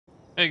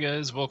Hey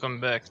guys, welcome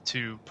back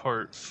to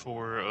part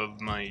 4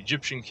 of my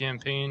Egyptian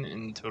campaign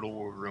in Total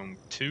War Rome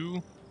 2.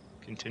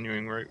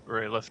 Continuing right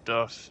where I left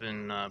off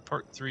in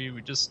part 3,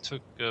 we just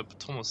took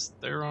Ptolemais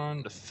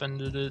Theron,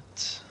 defended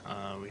it,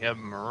 we have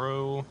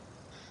Moreau,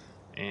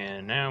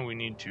 and now we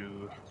need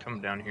to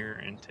come down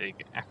here and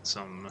take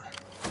Axum.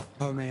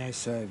 How may I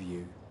serve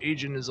you?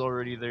 Agent is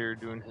already there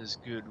doing his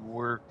good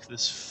work.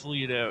 This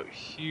fleet out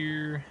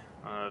here,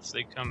 if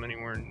they come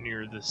anywhere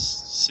near this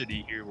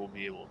city here, we'll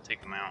be able to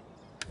take them out.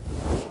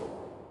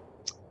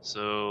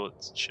 So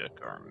let's check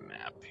our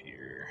map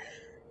here.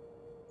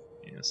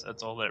 Yes,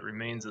 that's all that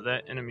remains of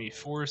that enemy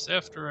force.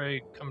 After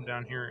I come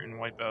down here and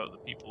wipe out the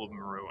people of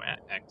Moreau at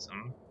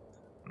Axum,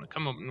 I'm going to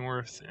come up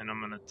north and I'm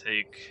going to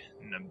take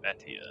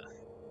Nabatea.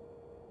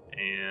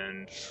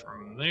 And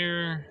from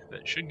there,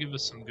 that should give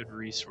us some good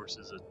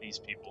resources that these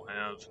people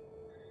have.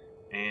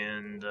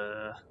 And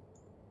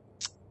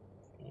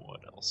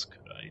what else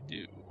could I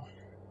do?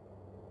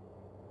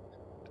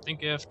 I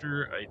think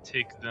after I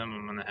take them,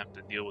 I'm going to have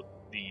to deal with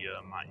the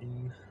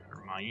Maine,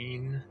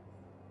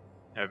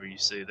 however you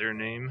say their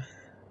name,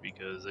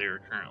 because they are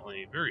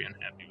currently very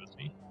unhappy with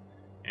me.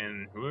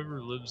 And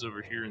whoever lives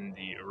over here in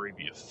the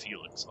Arabia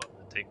Felix, I'll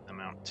have to take them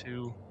out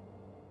too.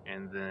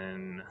 And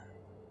then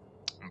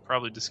I'm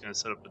probably just going to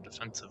set up a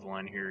defensive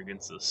line here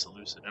against the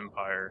Seleucid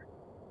Empire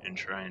and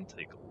try and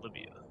take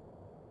Libya.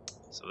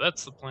 So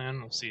that's the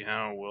plan. We'll see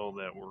how well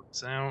that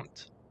works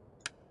out.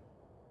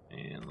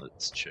 And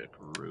let's check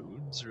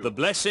roads. The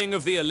blessing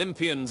of the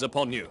Olympians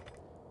upon you.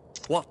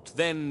 What,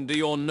 then, do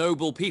your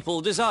noble people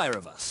desire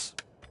of us?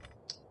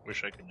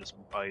 Wish I could just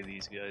buy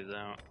these guys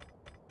out.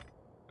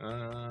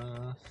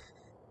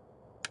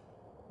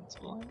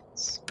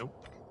 Alliance?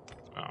 Nope.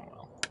 Oh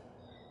well.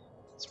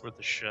 It's worth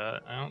a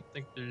shot. I don't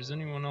think there's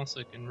anyone else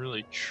I can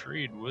really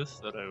trade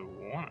with that I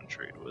want to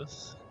trade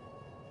with.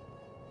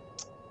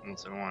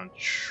 Unless I want to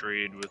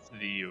trade with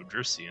the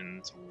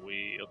Odrysians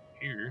way up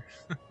here.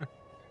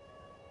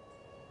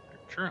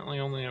 Currently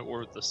only at war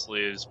with the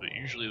slaves, but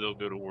usually they'll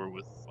go to war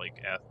with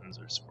like Athens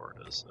or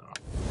Sparta, so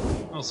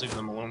I'll leave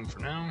them alone for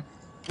now.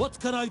 What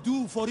can I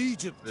do for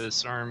Egypt?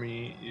 This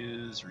army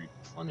is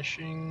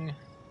replenishing.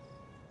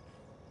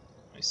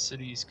 My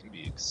cities can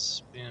be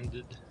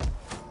expanded.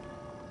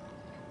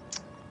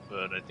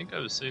 But I think I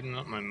was saving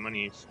up my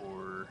money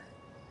for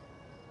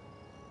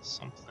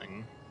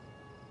something.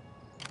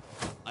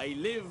 I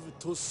live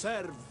to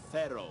serve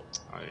Pharaoh.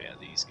 Oh yeah,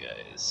 these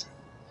guys.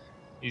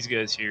 These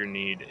guys here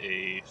need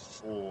a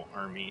full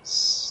army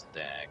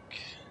stack,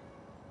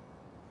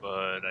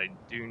 but I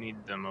do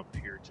need them up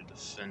here to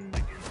defend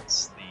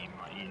against the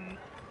Maine.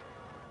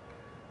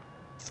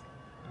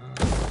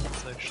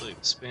 Let's actually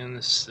expand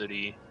this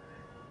city,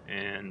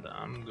 and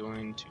I'm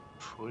going to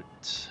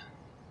put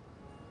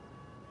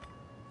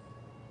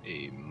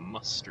a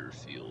muster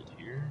field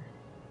here.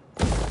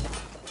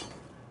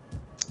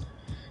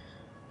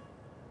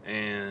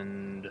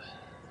 And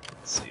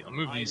let's see, I'll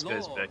move these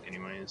guys back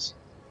anyways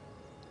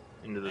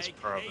into this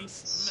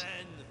province,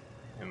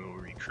 and we'll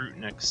recruit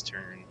next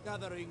turn.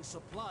 Gathering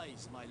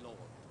supplies, my lord.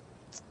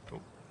 Oh,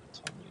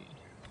 told me.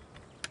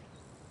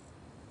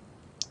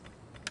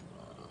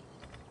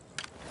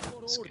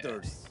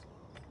 Orders.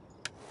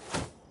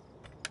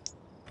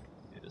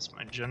 Yes,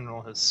 my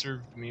general has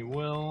served me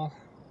well.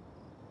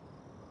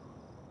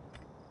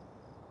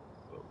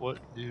 But what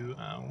do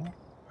I want?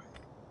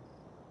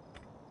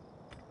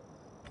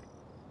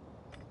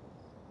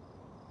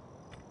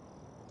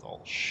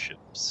 All ship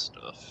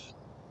stuff.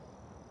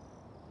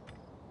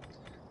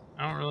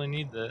 I don't really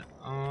need that.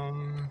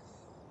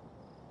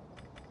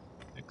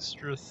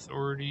 Extra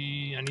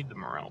authority. I need the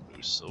morale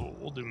boost, so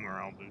we'll do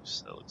morale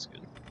boost. That looks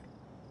good.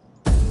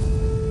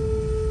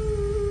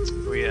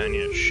 Oh yeah, I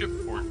need a ship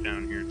port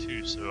down here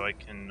too, so I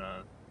can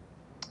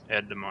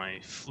add to my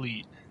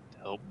fleet to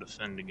help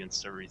defend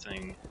against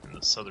everything in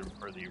the southern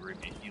part of the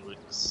Arabia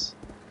Helix.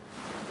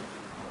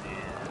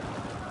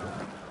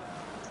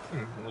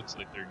 And it looks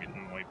like they're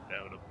getting wiped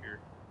out up here.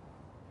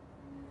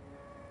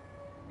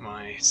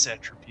 My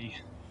satrapy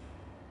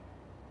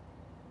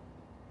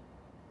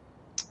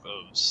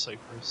of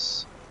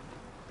Cyprus.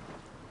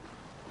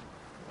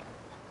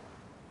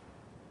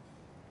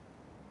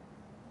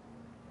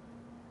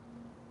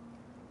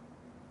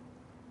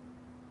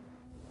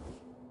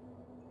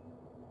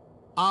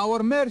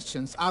 Our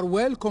merchants are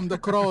welcomed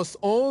across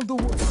all the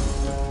world.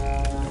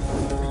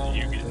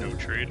 You get no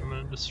trade, I'm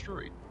gonna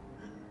destroy it.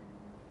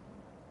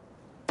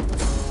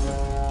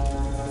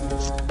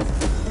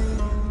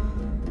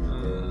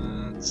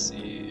 Let's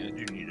see, I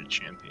do need a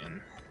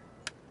champion.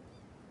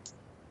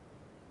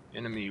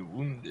 Enemy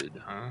wounded,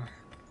 huh?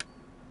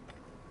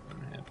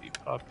 Unhappy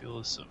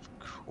populace, of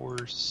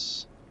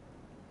course.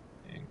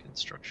 And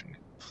construction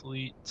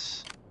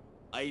complete.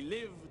 I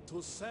live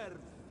to serve.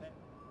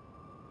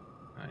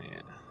 Oh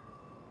yeah.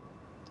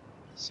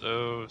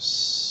 So,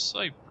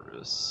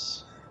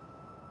 Cyprus.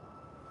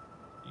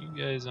 You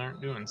guys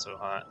aren't doing so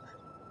hot.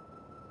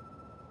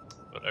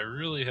 But I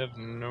really have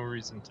no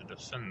reason to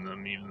defend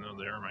them, even though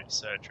they are my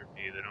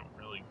satrapy. They don't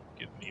really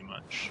give me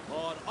much.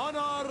 For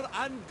honor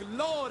and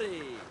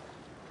glory!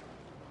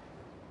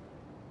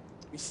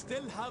 We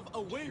still have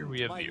a wind, Here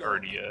we have my the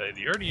lord. RDI.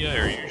 The RDI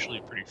are usually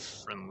pretty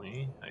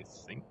friendly, I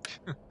think.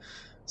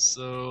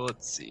 So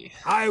let's see.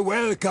 I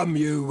welcome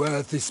you,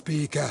 worthy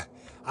speaker.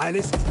 I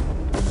listen.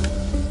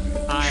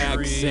 I Trade,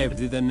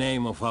 accept the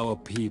name of our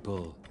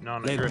people.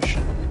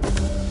 non-aggression.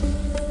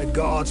 The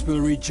gods will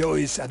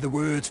rejoice at the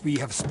words we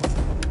have spoken.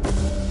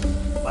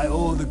 By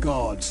all the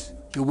gods,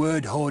 your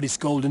word hoard is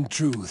golden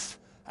truth.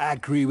 I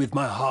agree with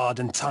my heart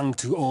and tongue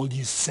to all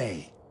you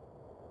say.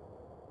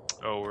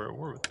 Oh, we're at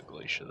war with the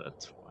Glacier,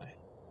 that's why.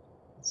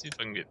 Let's see if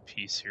I can get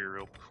peace here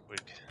real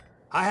quick.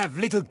 I have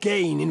little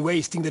gain in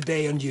wasting the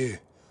day on you.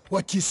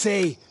 What you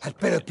say had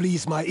better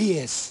please my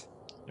ears.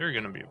 They're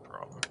gonna be a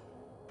problem.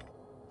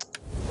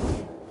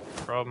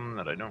 Problem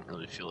that I don't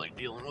really feel like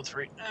dealing with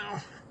right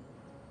now.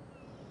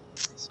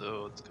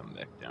 So let's come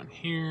back down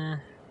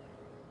here.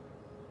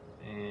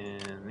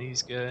 And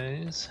these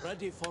guys,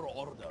 Ready for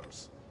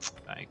orders.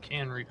 I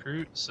can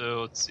recruit.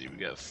 So let's see, we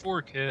got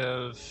 4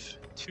 cav,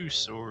 2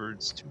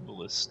 swords, 2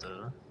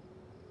 ballista.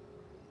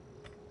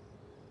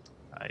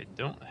 I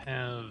don't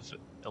have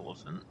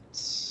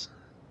elephants,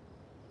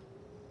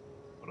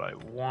 but I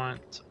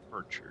want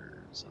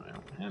archers, and I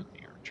don't have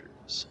any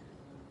archers.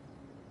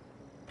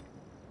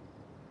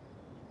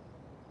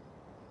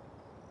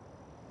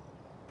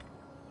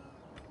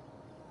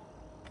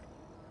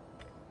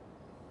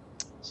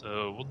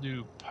 So we'll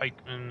do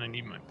pikemen. I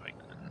need my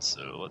pikemen,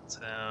 so let's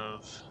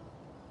have...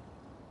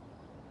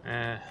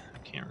 I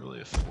can't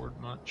really afford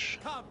much.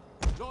 Come,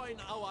 join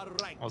our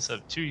ranks. Let's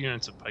have 2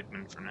 units of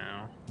pikemen for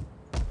now.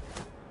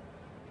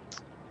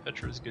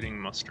 Petra's getting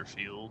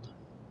Musterfield.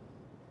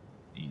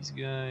 These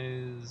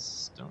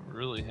guys don't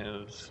really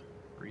have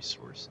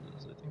resources.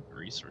 I think the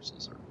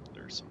resources are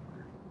there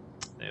somewhere.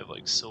 They have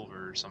like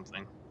silver or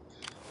something.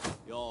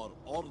 Your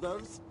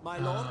orders, my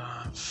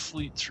lord.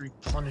 Fleet's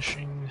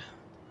replenishing.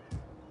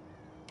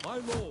 My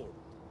lord.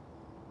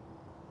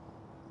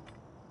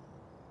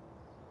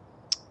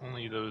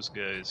 Only those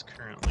guys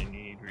currently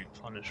need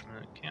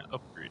replenishment. Can't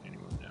upgrade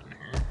anyone down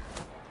here.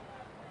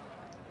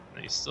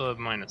 They still have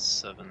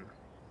 -7,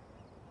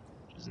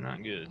 which is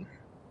not good.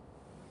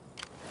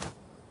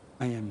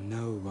 I am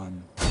no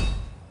one.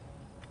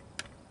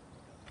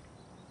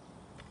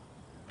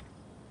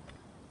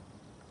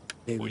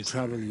 They will Poison.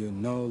 trouble you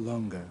no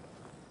longer.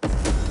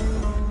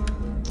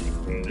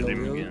 Did Your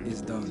him will again.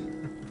 is done.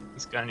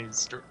 This guy needs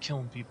to start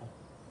killing people.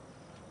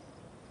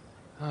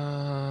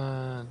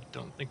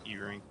 Don't think he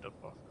ranked up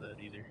off that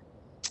either.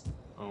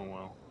 Oh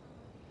well.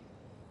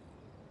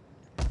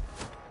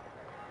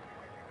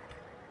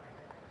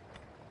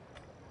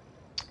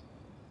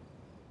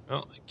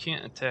 Well, I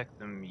can't attack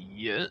them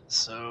yet,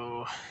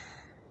 so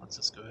let's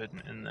just go ahead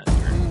and end that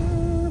turn.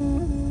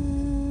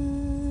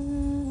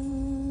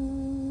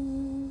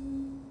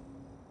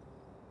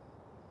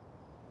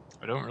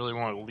 I don't really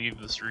want to leave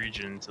this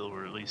region until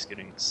we're at least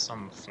getting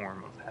some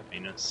form of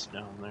happiness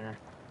down there.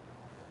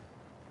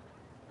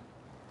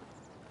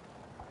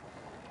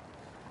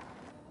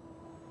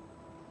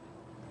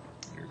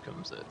 Here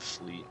comes that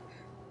fleet.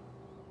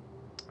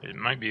 I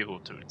might be able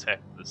to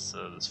attack this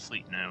this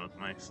fleet now with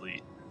my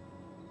fleet.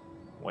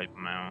 Wipe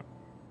them out.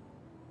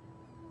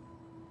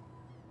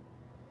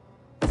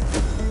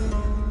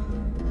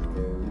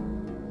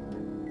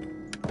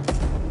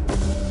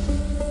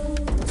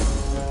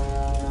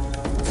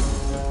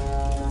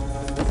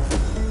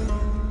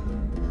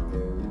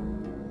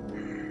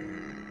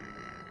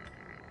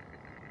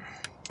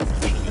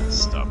 Actually gonna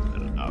stop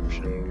that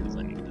adoption because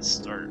I need to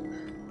start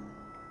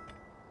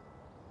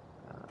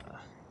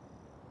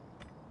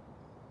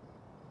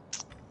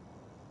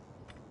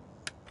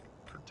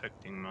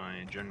protecting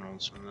my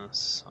generals from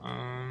this.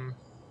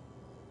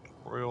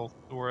 Royal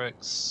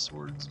Thorax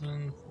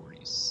Swordsman,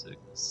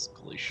 46.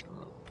 Galatian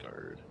Royal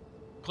Guard.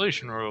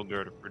 Galatian Royal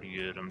Guard are pretty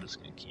good. I'm just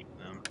gonna keep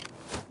them.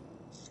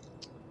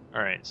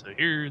 Alright, so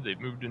here they've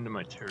moved into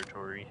my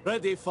territory.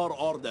 Ready for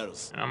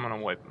orders. And I'm gonna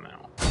wipe them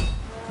out.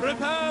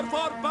 Prepare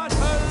for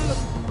battle.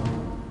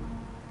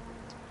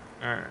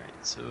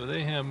 Alright, so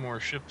they have more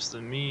ships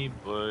than me,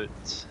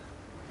 but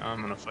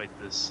I'm gonna fight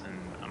this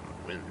and I'm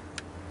gonna win.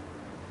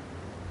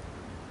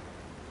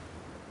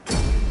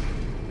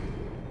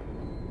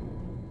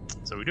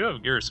 So we do have a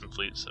garrison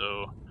fleet,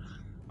 so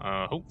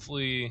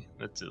hopefully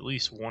that's at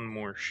least one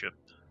more ship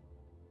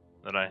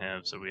that I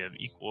have. So we have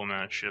equal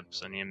amount of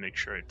ships. I need to make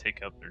sure I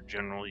take out their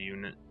general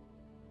unit,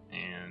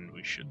 and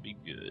we should be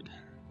good.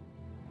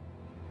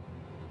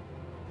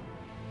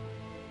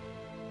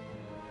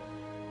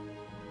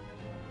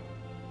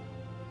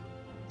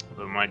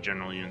 Although my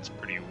general unit's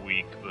pretty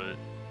weak, but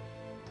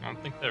I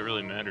don't think that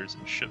really matters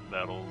in ship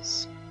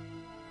battles.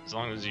 As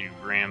long as you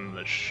ram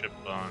the ship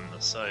on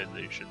the side,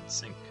 they should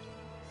sink.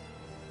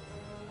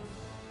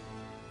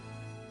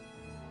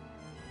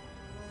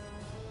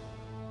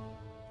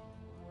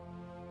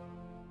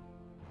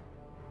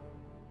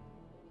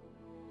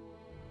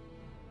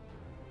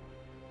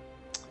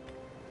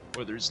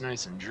 Weather's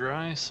nice and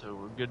dry, so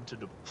we're good to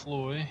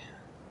deploy.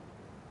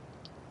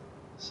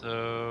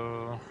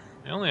 So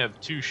I only have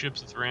 2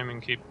 ships with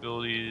ramming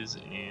capabilities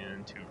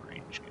and 2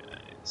 range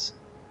guys.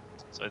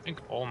 So I think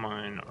all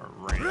mine are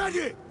ran.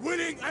 Ready,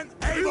 willing, and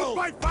able.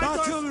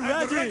 Battle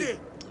ready.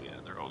 Yeah,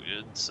 they're all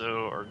good.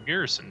 So our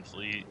garrison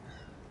fleet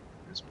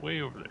is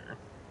way over there.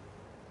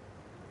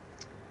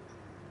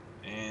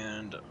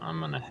 And I'm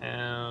gonna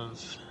have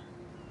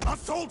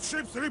Assault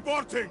ships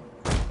reporting.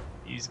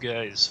 these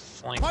guys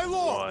flank My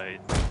lord. wide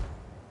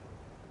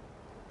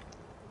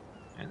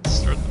and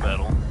start the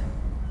battle.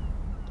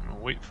 I'm gonna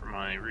wait for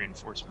my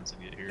reinforcements to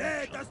get here.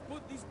 Let us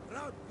put this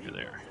proud You're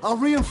there. Our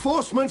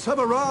reinforcements have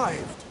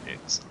arrived.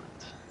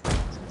 Excellent.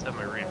 Let's have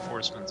my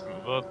reinforcements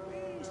move up.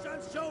 We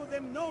shall show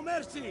them no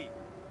mercy.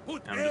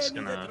 Put I'm just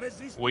any gonna that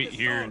resist wait the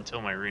here sword.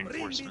 until my Bring me their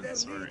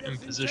reinforcements are in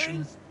leaders position.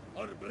 chains,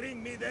 or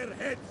bring me their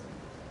heads.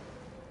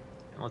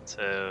 And let's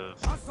have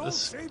Assault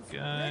this ships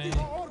guy ready for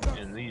orders.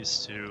 and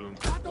these two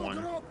Battle one.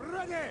 group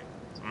ready.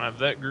 So I'm gonna have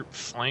that group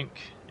flank,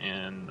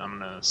 and I'm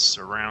gonna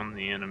surround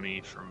the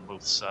enemy from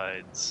both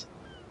sides,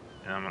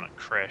 and I'm gonna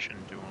crash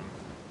into them,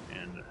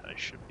 and I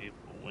should be able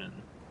to win.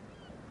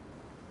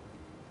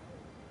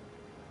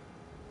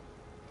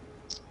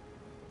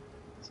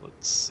 So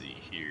let's see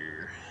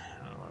here.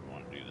 How do I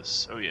want to do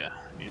this? Oh yeah,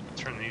 I need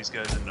to turn these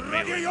guys into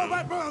Ready melee your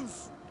mode.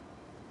 weapons.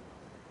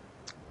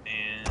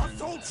 And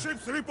Assault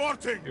ships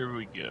reporting. here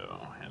we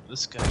go. Have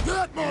this guy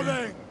Get go here.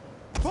 moving.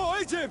 For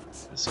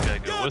Egypt. This guy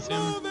go Get with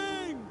him,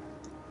 moving.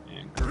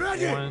 and group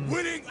Ready, one go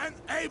willing, and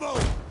able.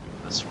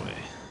 this way.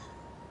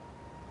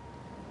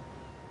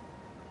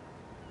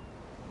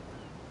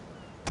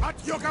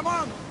 At your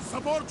command,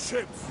 support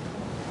ships.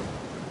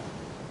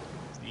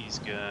 These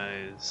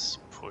guys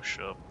push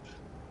up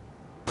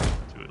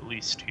to at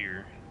least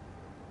here,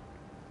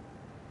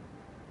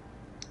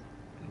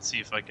 and see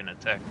if I can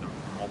attack them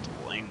from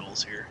multiple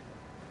angles here.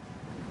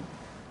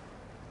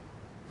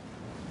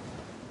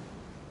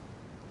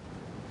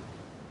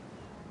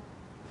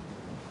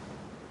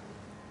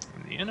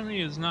 And the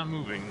enemy is not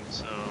moving,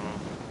 so not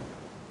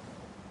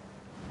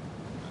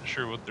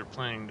sure what they're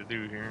planning to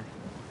do here.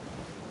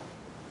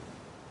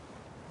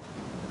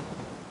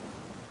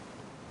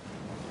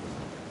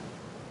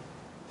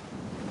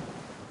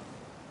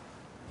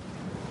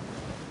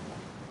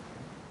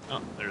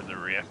 Oh, they're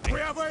reacting.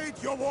 We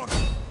await your order.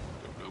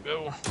 Go,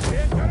 go, go.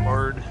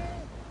 Hard.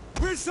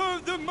 We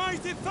serve the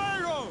mighty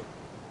Pharaoh.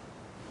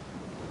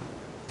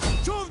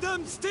 Show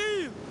them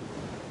steel.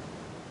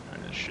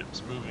 And his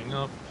ship's moving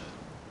up.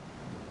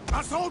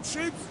 Assault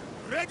ships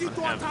ready to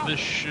Have attack. this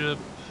ship.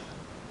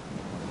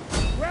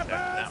 Weapons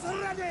that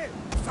one. ready.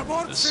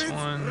 Support This ships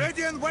one.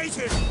 ready and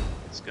waiting.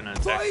 It's gonna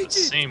attack the Egypt.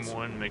 same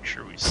one, make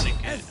sure we sink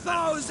it. A and then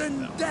thousand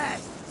that one.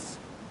 deaths.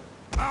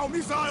 Our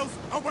missiles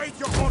await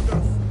your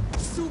orders.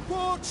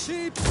 Support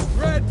ships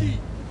ready.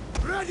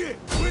 Ready,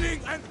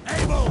 willing, and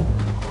able.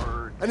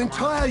 Hard. An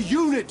entire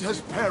unit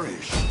has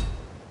perished.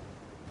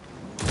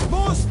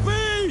 More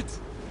speed.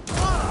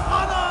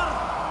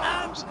 Honor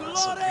and That's up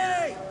glory.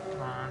 here.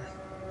 Come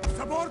on.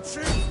 Support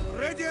ships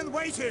ready and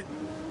waiting.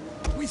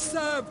 We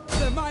serve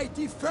the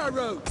mighty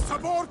Pharaoh.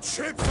 Support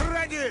ships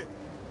ready.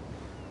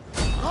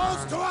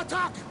 Cause to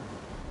attack.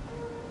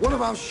 One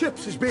of our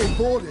ships is being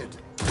boarded.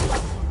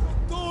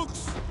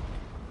 Dogs.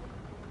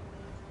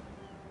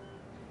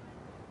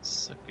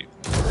 Suck it.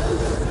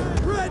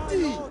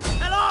 Ready.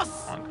 And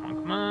us. Come on, come on,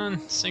 come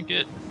on. Sink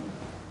it.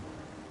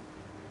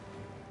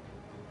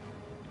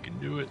 You can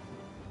do it.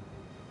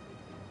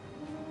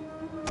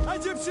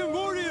 Egyptian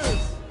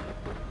warriors.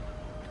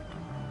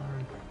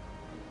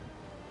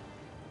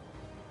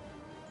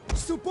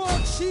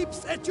 Support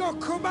ships at your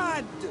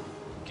command.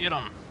 Get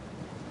them.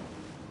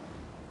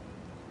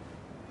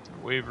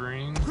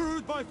 Wavering.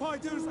 Crewed by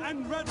fighters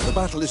and red. The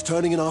battle is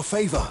turning in our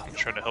favor.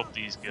 Try to help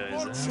these guys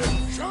Support out.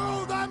 ships.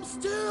 Show them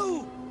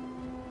still.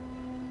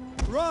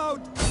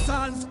 Proud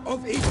sons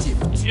of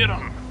Egypt. Get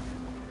them.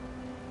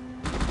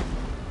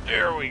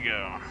 There we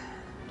go.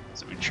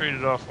 So we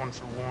traded off 1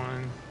 for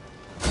 1.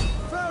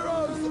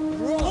 Pharaoh's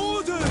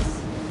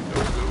orders.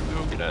 Go,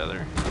 go, go. Get out of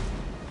there.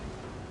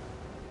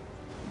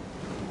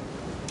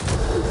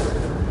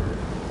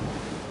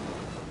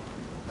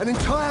 An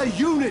entire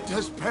unit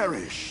has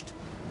perished.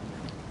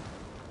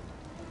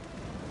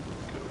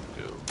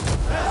 Go, go.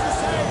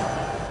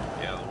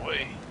 Get out of the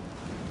way.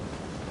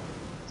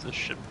 As this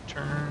ship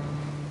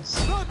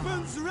turns.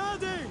 Weapons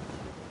ready.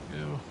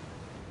 Go.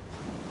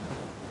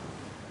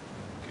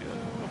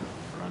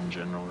 Go. Run,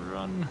 General,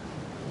 run.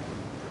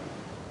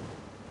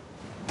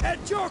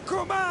 At your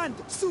command,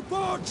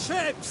 support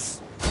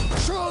ships.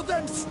 Show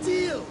them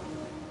steel.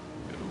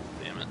 Go,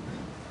 damn it.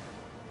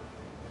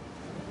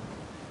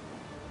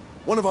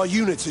 One of our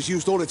units has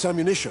used all its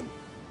ammunition.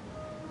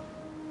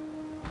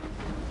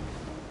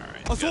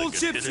 Alright, got a Assault good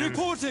ships hit in.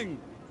 reporting.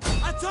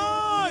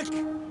 Attack!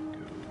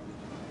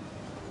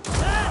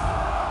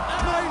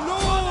 My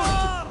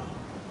lord!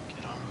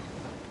 Get on.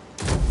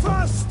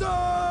 Faster!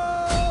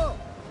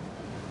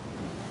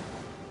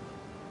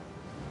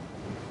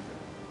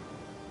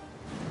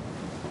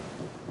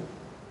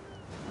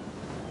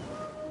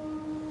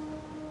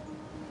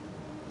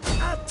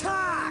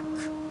 Attack!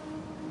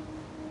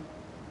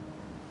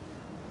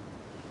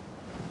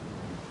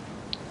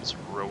 It's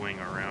rowing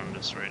around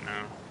us right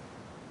now.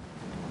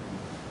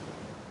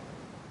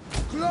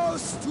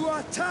 Close to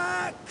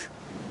attack!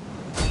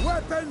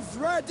 Weapons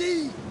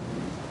ready!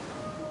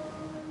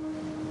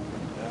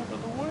 Out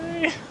of the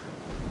way.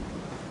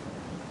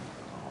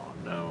 Oh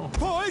no.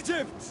 For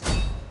Egypt!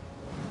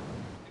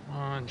 Come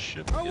on,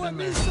 ship, get Our in there.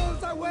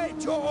 missiles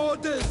await your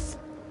orders!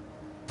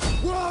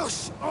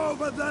 Wash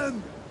over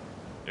them!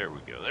 There we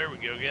go,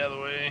 get out of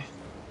the way.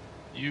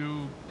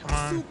 You, come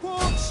on.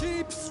 Support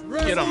ships Get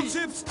ready! 'em.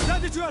 Ships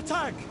ready to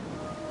attack!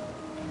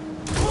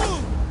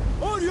 Move!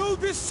 Or you'll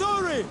be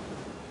sorry!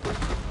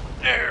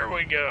 There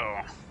we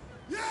go.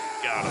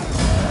 Got him.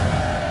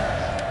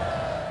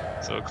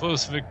 So a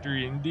close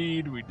victory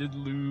indeed. We did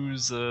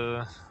lose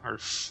our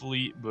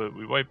fleet, but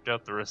we wiped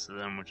out the rest of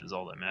them, which is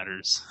all that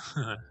matters.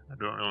 I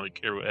don't really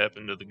care what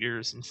happened to the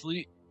garrison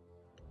fleet.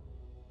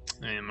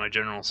 And my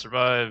general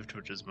survived,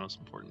 which is the most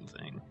important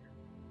thing.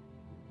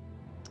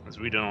 As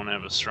we don't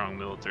have a strong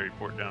military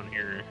port down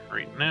here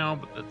right now,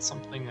 but that's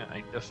something that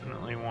I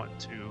definitely want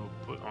to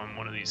put on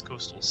one of these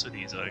coastal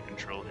cities I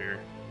control here.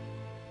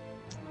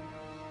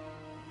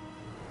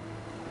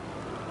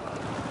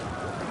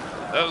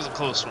 That was a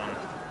close one,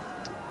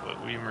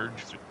 but we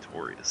emerged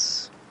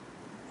victorious.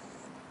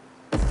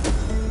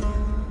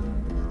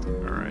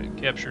 Alright,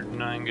 captured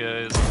 9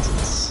 guys, let's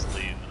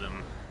enslave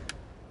them.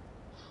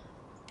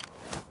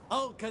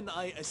 How can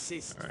I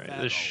assist?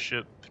 Alright, this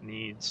ship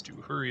needs to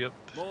hurry up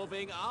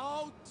Moving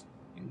out.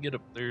 and get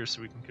up there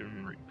so we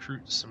can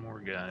recruit some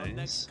more Next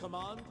guys.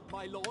 command,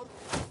 my lord.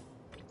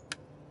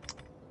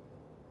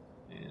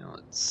 And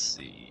let's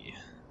see.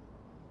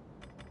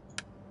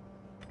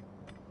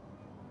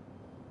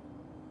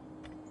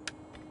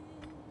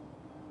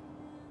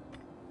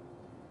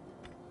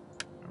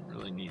 Don't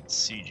really need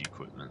siege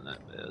equipment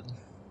that bad.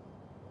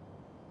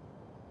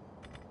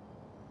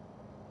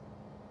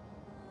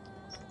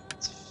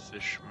 It's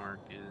fish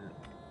market.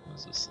 What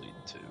does this lead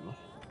to?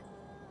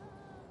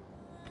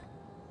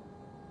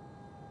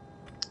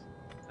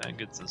 That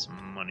gets us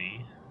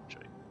money, which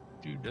I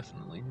do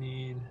definitely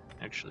need.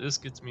 Actually, this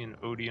gets me an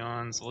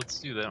Odeon, so let's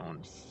do that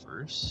one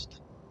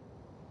first.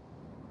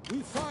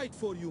 We fight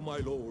for you, my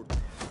lord.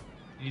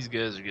 These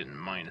guys are getting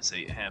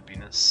 -8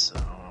 happiness, so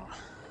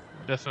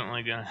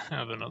definitely gonna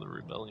have another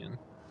rebellion.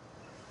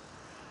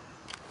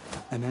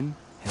 Amen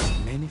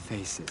has many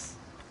faces.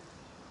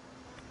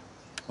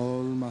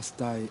 All must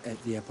die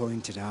at the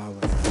appointed hour.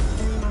 I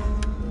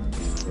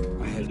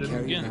have Did it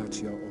carried again.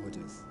 out your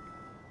orders.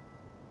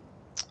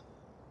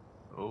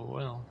 Oh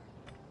well.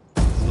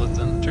 So let's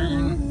end the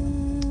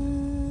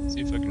turn.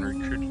 See if I can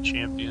recruit a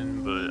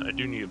champion, but I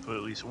do need to put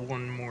at least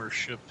one more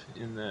ship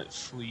in that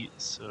fleet,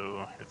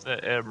 so if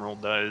that admiral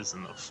dies,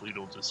 then the fleet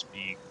will just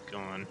be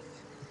gone.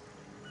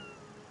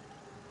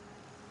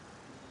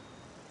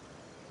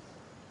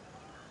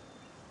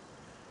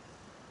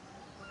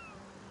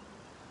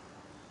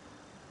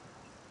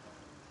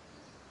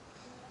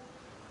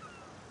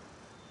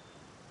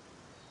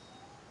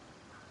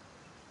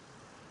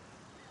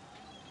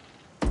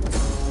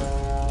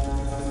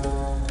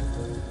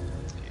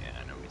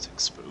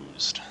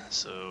 Exposed.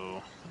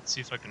 So let's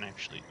see if I can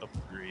actually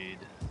upgrade.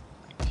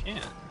 I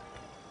can.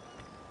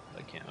 But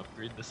I can't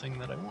upgrade the thing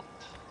that I want.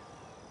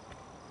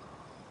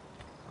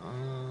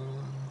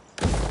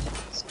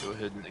 Let's go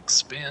ahead and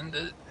expand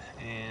it.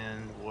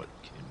 And what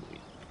can we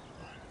do?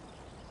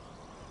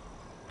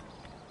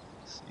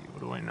 Let's see, what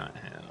do I not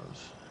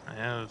have? I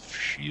have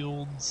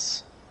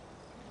shields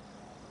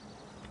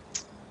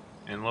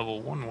and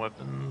level 1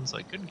 weapons.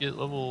 I could get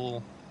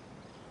level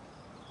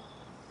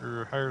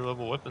or higher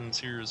level weapons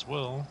here as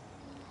well.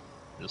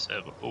 Just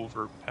have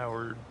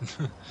overpowered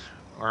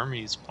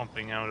armies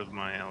pumping out of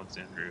my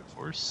Alexandria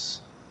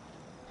force,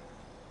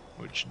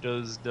 which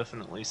does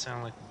definitely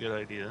sound like a good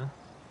idea.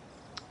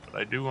 But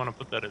I do want to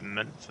put that in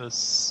Memphis,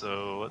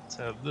 so let's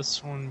have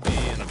this one be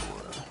in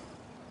Agora.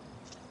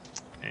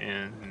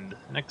 And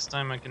next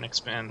time I can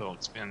expand, I'll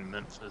expand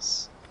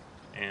Memphis.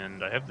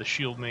 And I have the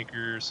shield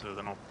maker, so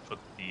then I'll put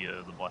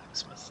the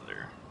blacksmith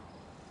there.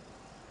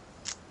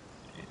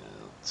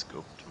 Let's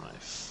go to my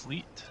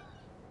fleet.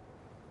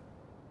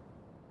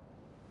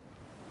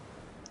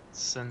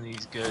 Send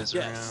these guys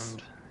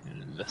around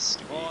and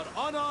investigate. For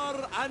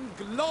honor and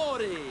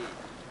glory.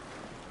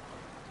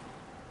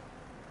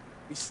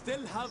 We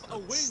still have a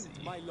Let's wind,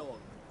 see. my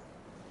lord.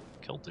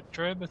 Celtic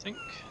tribe, I think.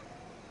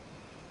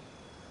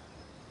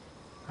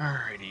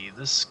 Alrighty,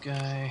 this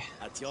guy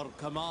At your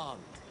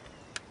command.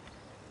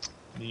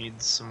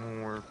 needs some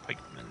more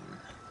pikemen.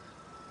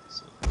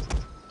 So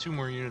 2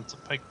 more units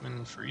of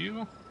pikemen for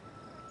you.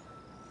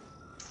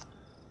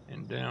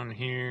 And down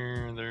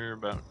here, they're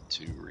about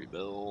to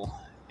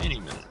rebel any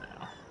minute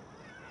now.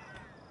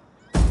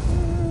 So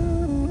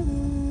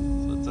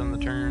let's end the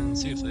turn,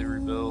 see if they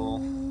rebel.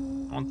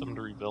 I want them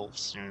to rebel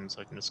soon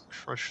so I can just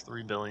crush the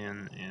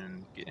rebellion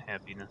and get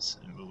happiness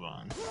and move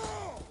on.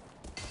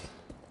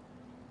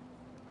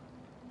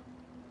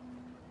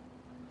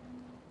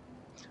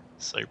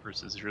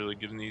 Cyprus is really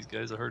giving these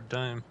guys a hard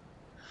time.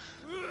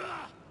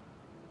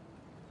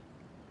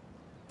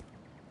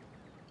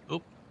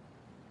 Oh,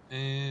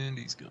 and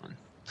he's gone.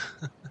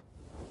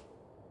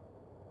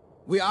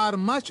 We are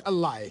much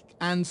alike,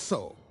 and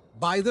so,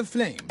 by the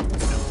flame.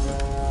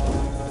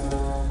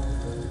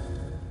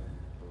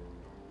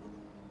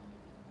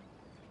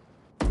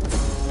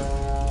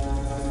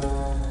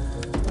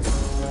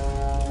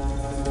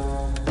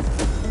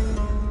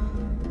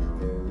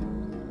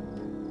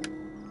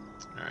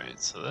 Alright,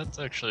 so that's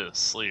actually a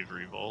slave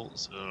revolt,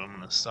 so I'm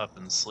gonna stop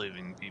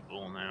enslaving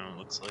people now, it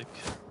looks like.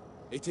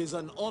 It is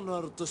an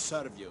honor to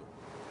serve you.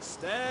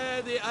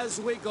 Steady as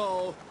we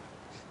go.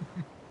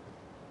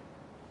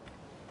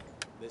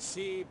 The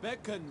sea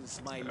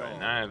beckons, my Alright, lord.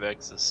 now I have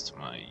access to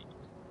my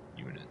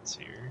units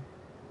here.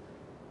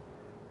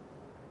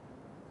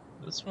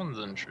 This one's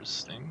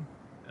interesting.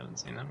 Haven't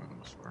seen that one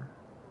before.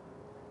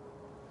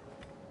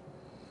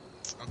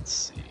 Let's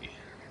see.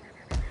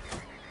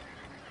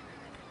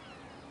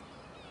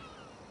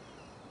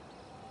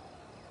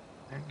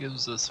 That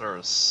gives us our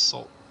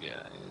assault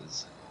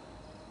guys.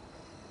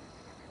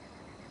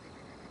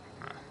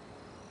 Huh.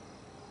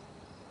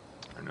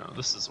 Or no,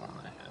 this is one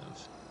I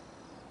have.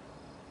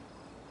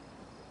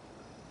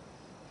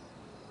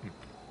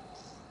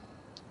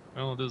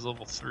 Well, it is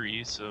level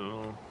 3,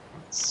 so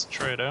let's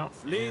try it out.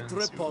 Fleet and see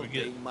what we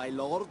get. reporting, my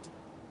lord.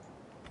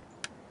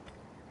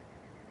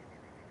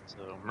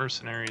 So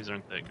mercenaries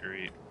aren't that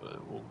great, but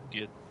we'll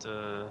get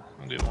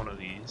one of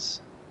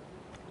these,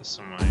 just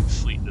so my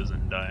fleet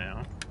doesn't die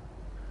out.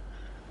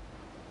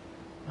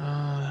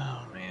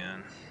 Oh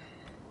man,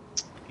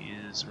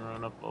 he's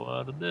run up a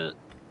lot of debt.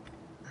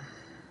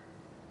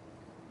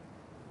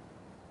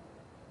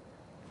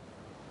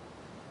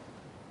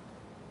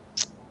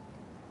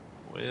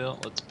 Well,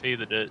 let's pay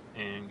the debt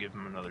and give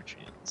him another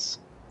chance.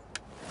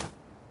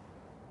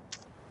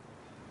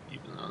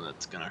 Even though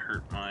that's gonna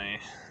hurt my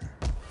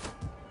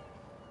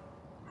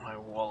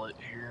wallet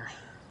here.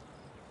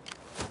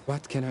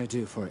 What can I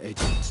do for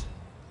Egypt?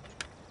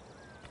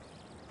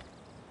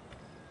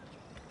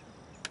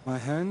 My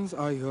hands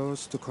are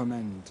yours to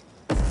command.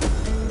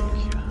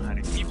 God,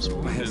 it keeps I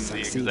wounding have the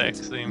succeeded,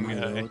 exact same my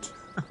guy. lord.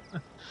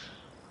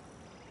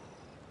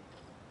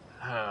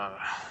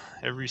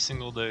 Every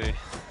single day.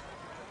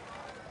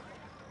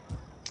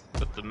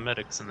 But the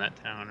medics in that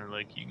town are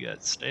like, you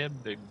got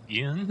stabbed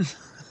again?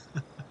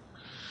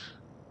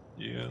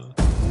 Yeah.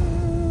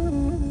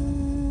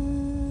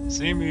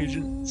 Same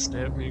agent,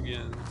 stabbed me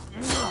again.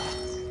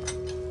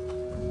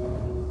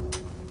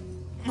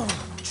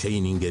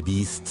 Chaining a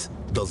beast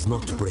does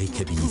not break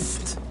a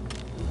beast.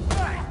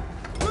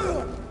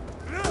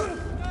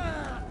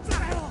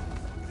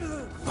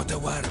 Not a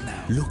word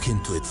now. Look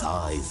into its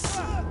eyes.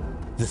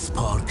 The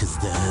spark is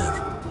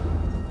there.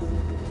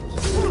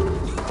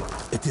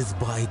 It is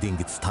biding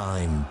its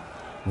time,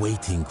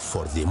 waiting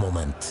for the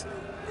moment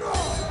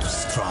to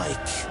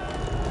strike.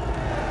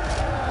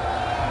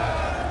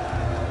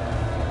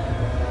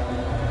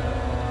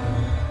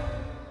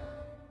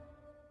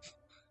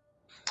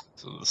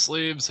 So the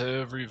slaves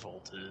have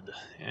revolted,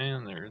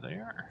 and there they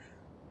are.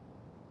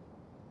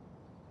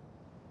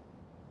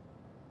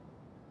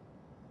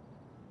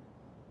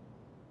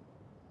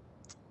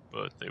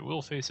 But they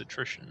will face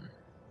attrition.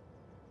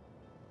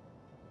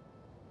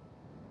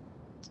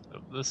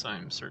 Of this I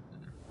am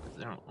certain, because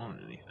they don't own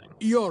anything.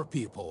 Your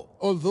people,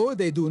 although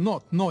they do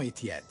not know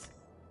it yet,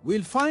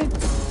 will find...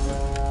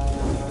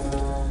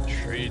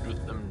 Trade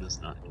with them does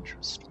not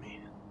interest me.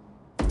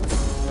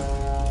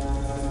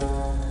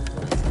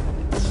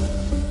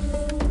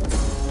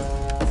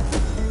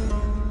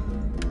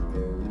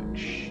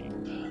 Sheep.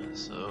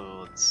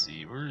 So let's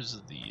see,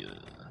 where's the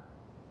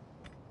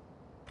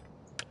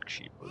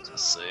sheep? What does it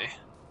say?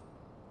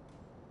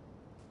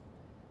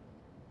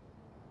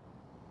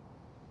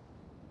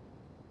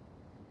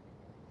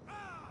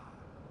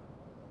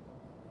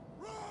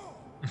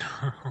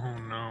 Oh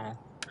no.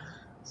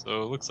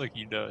 So it looks like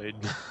he died.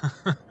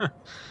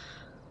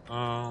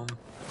 Oh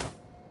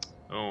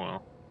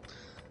well.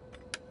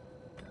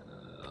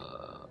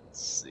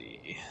 Let's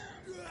see.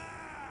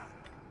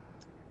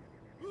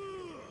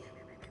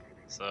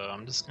 So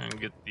I'm just gonna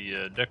get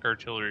the deck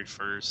artillery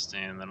first,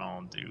 and then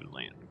I'll do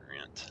land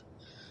grant.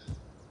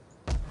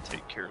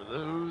 Take care of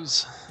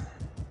those.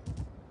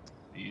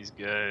 These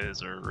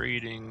guys are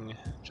raiding,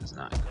 which is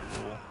not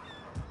cool.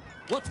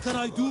 What can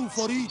I do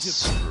for Egypt?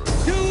 Destroy.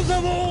 Kill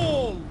them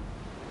all!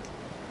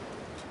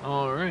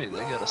 Alright,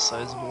 they got a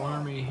sizable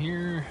army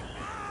here.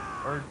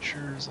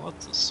 Archers,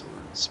 lots of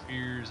swords,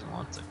 spears, and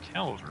lots of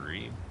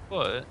cavalry,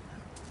 but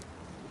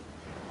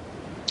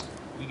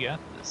we got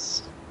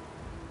this.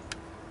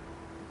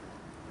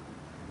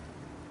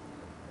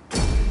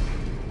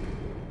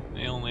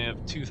 They only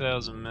have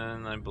 2,000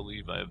 men. I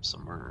believe I have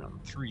somewhere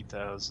around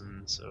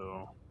 3,000,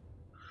 so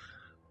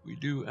we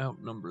do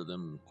outnumber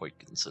them quite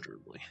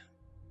considerably.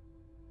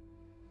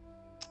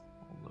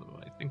 Although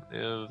I think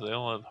they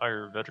all have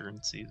higher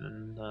veterancy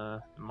than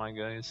my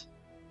guys.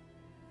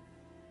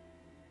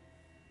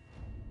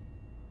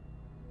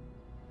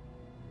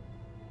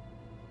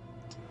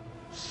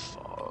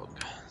 Fog.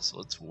 So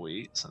let's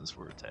wait since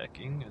we're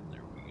attacking, and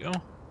there we go.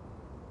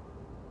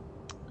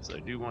 Because I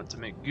do want to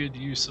make good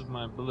use of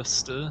my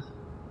ballista.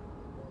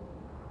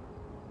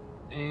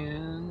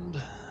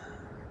 And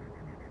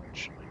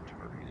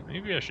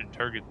Maybe I should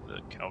target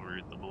the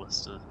cavalry with the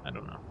ballista. I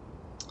don't know.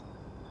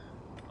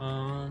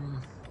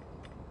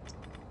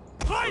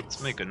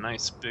 Let's make a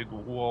nice big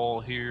wall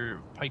here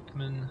of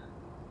pikemen.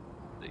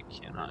 They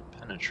cannot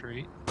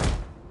penetrate.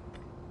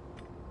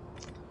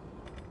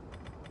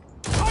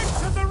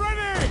 Pikes at the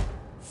ready!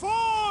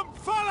 Form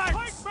phalanx!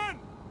 Pikemen!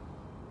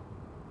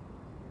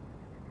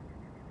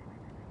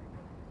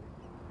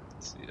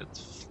 Let's see,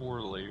 that's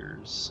 4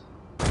 layers.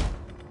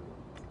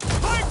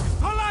 Pike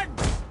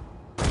phalanx!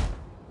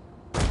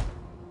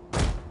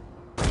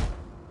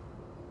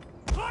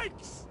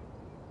 Pikes!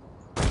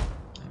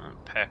 I'm gonna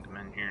pack them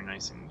in here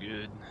nice and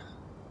good.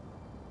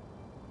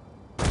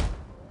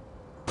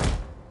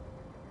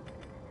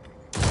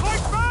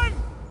 Pikemen!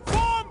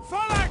 Form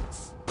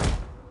phalanx!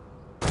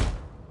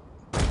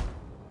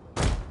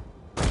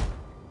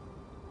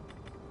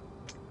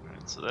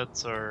 Alright, so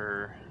that's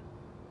our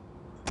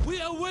We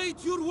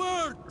await your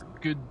word!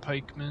 good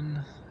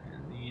pikemen,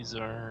 and these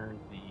are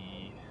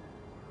the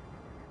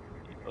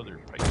other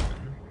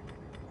pikemen.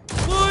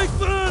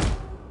 Pikemen!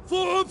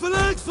 Form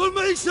phalanx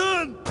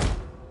formation!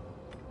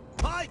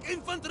 Pike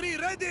infantry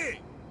ready!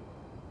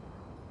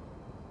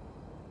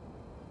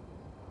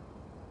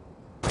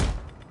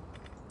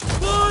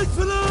 Pike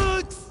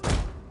phalanx!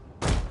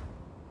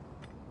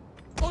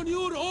 On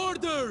your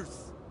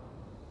orders!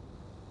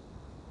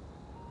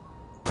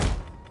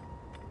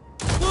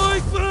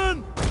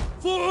 Pikemen!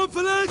 Form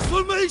phalanx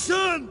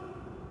formation!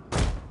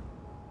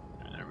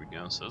 There we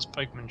go, so those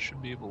pikemen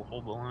should be able to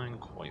hold the line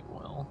quite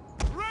well.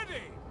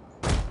 Ready!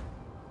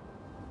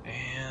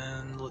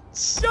 And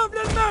let's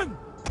Javelin men!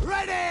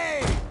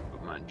 Ready!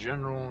 put my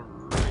general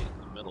right in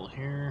the middle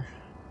here,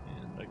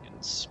 and I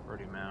can spread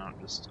him out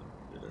just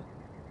a bit.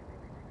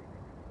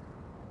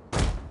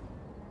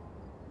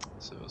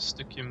 So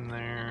stick him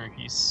there,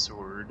 he's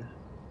sword.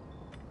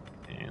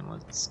 And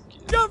let's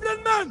get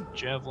Javelin men!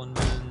 javelin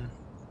men.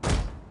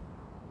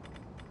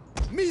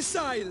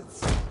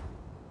 Missiles!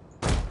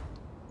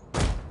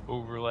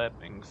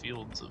 Overlapping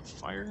fields of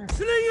fire.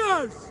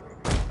 Slingers!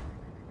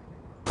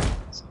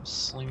 Some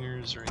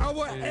slingers right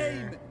Our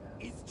there.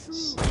 aim is true.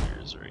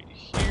 Slingers right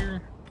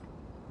here.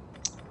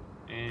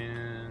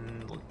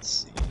 And let's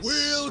see.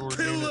 We'll sword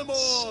kill them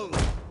units. all!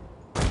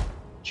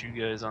 Put you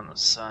guys on the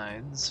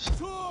sides,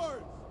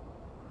 Swords!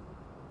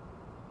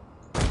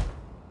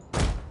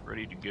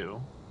 ready to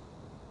go.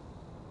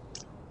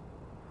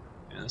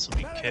 And this will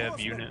be cav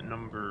unit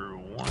number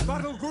 1.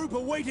 Battle group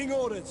awaiting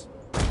orders.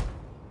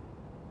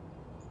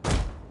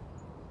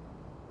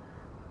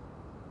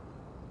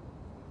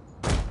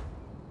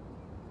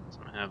 So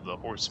I'm gonna have the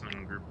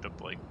horsemen grouped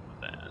up like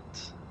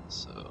that.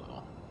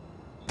 So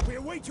We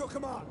await your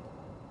command.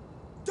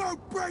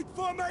 Don't break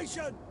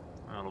formation.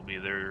 that'll be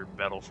their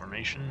battle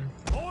formation.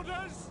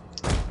 Orders.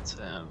 Let's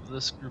have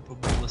this group of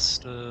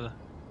ballista.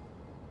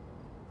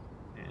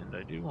 And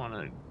I do want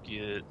to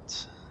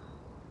get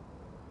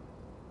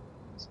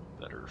some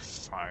better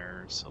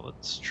fire, so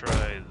let's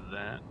try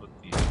that with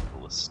these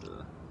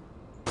ballista.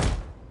 Get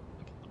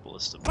the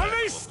ballista back a little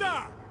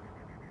Ballista.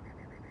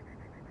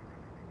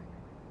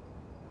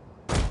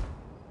 bit.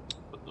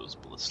 Put those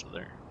ballista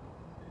there.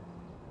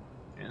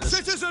 And this is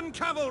Citizen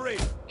cavalry.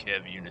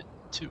 Cav Unit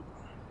 2.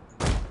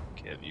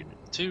 Cav Unit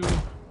 2.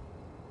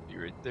 Be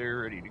right there,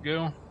 ready to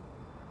go.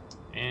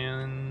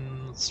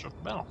 And let's start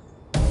the battle.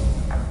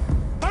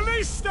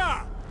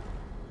 Ballista.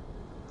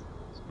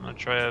 So I'm gonna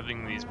try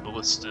having these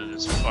ballista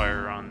just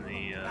fire on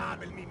the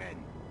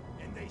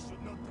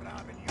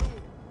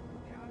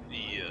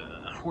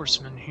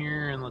horsemen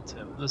here, and let's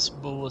have this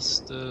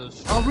ballista.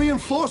 Our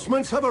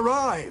reinforcements have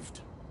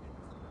arrived.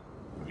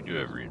 We do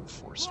have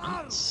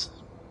reinforcements.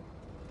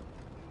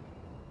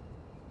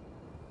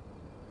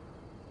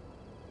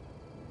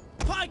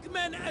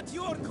 Pikemen at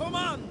your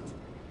command!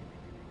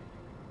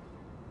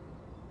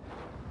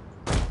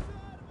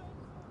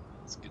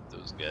 Let's get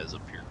those guys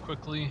up here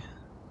quickly.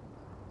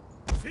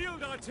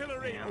 Field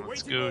artillery And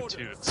let's awaiting go orders.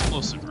 to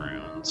explosive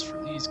runes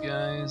for these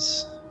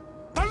guys.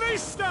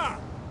 Ballista.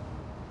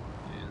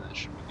 And that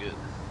should be good.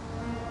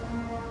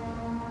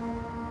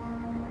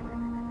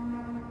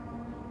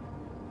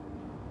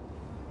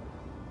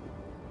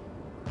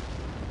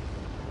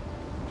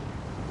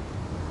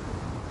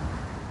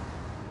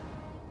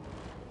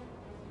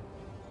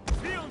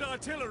 Field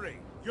artillery,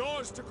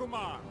 yours to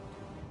command.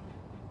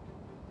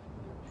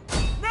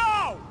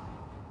 Now!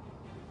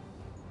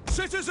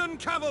 Citizen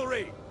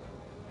cavalry!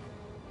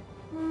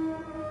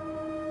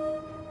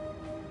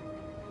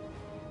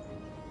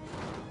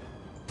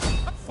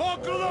 For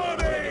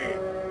glory!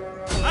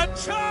 And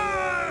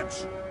charge!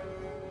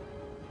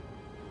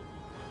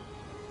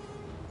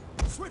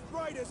 Swift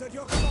riders at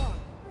your command!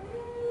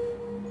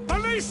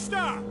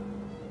 Ballista!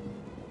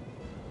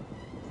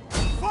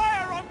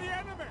 Fire on the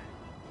enemy!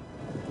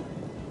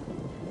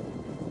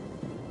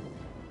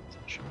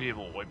 Should be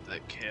able to wipe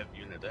that cav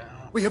unit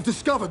out. We have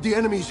discovered the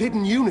enemy's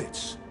hidden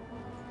units.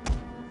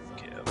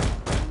 Cav,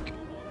 back.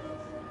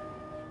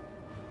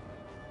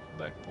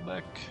 Back, pull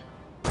back.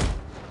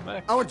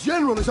 Back. Our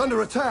general is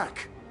under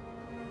attack.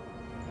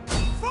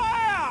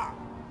 Fire!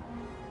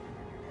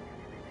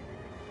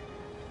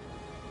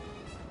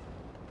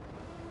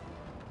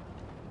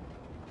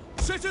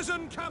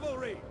 Citizen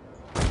cavalry!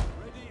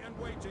 Ready and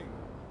waiting.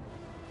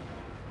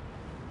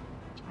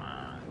 Come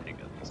on, take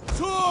out these.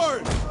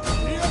 Sword!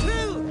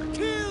 Kill!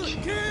 Kill!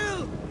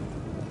 Kill!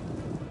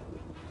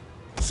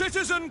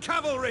 Citizen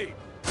cavalry!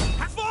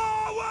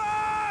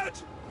 Forward!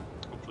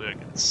 Hopefully I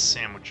can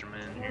sandwich them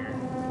in here.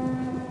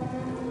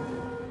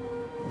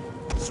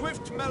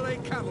 Swift melee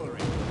cavalry.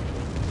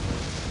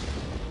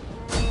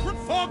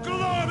 For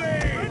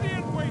glory! Ready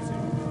and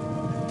waiting.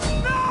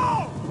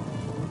 Now!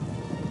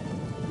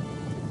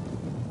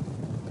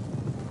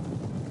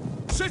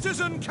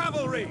 Citizen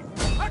cavalry!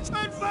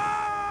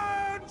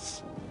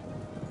 Advance!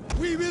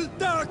 We will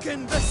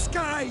darken the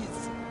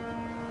skies!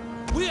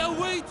 We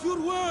await your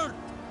word!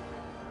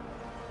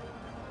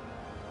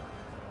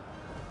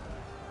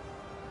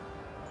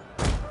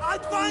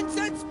 Advance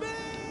at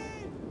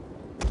speed!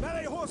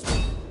 Melee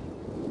horsemen!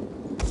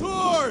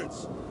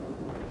 Swords!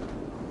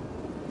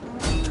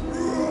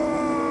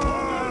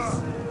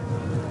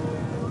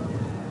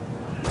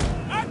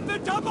 At the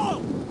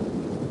double!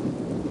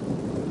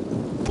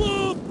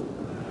 Boom!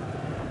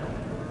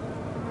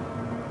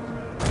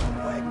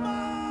 Quick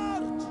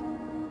march!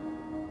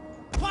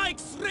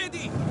 Pikes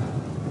ready!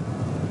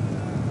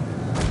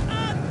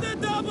 At the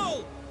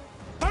double!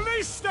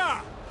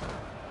 Ballista!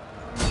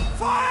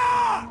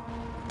 Fire!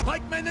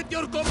 Pikemen at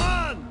your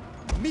command!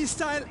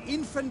 Missile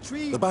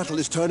infantry! The battle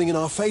is turning in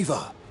our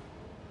favor.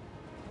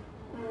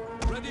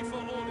 Ready for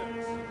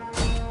orders!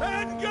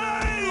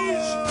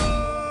 Engage!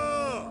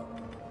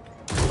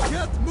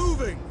 Get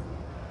moving!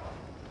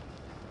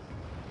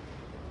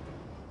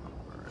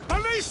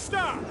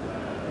 Ballista!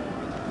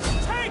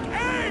 Take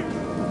aim!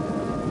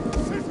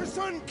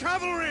 Citizen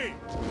cavalry!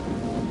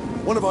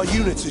 One of our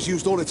units has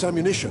used all its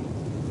ammunition.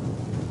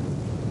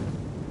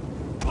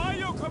 By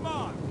your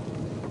command!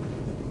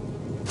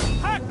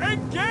 Hack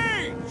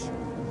engage!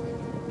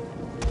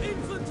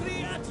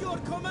 Infantry at your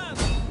command!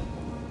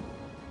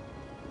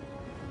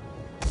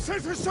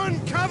 Citizen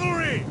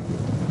cavalry!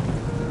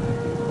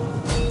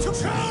 To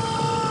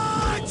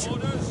charge!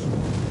 Orders!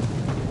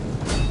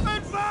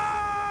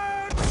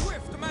 Advance!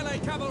 Swift melee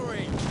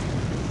cavalry!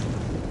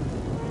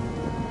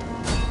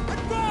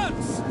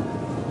 Advance!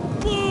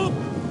 Move!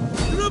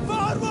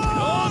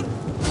 Forward!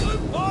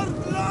 For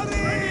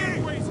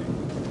glory!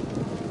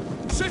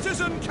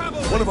 Citizen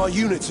cavalry! One of our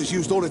units has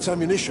used all its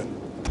ammunition.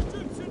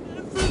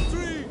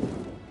 Infantry!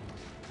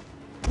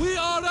 We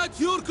are at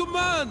your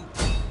command!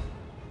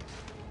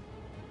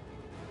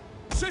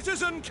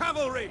 Citizen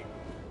cavalry!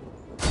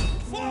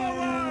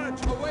 Forward!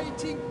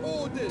 Awaiting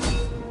orders!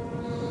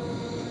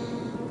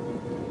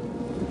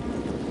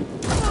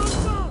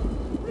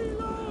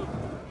 Reload!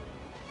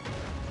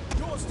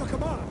 Yours to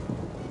command!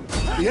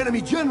 The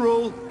enemy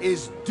general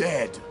is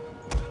dead.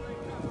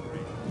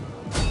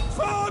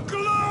 For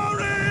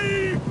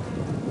glory!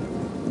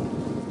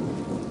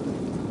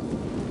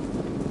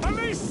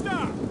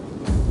 Ballista!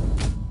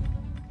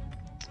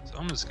 So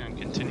I'm just gonna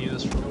continue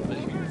this for a little bit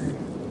here.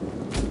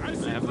 I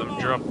have them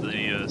drop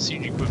the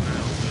siege equipment.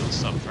 Hopefully they'll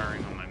stop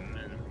firing on my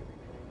men.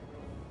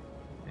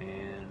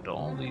 And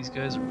all these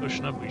guys are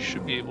pushing up. We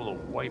should be able to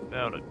wipe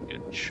out a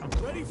good chunk.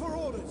 Ready for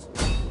orders!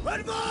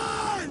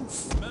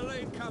 Advance!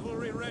 Melee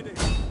cavalry ready!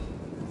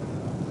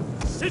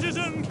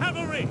 Citizen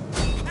cavalry!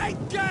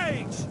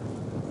 Engage!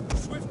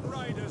 Swift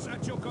riders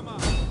at your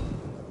command!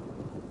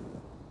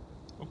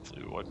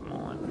 Hopefully we wipe them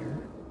all out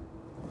here.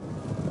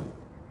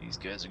 These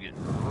guys are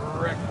getting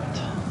wrecked.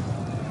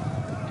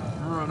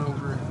 Getting run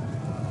over.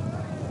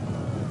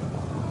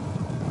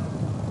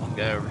 One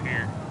guy over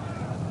here.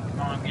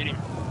 Come on, get him.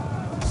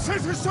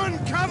 Citizen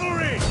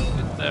cavalry!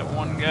 Get that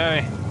one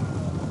guy.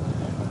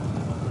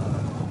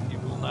 He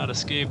will not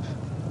escape.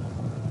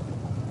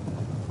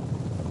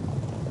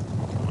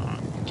 Come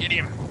on, get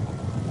him.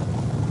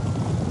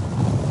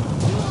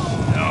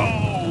 No!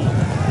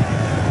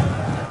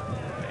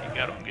 Yeah, you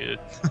got him good.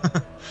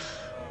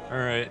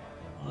 Alright,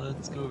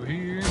 let's go over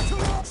here. Get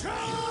these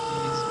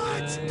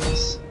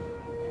guys.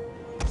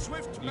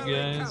 Swift You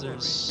melee guys cavalry.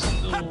 are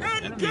still enemies,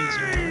 right?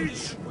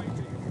 Engage!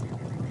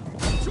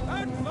 To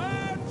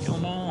advance! Kill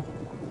them all.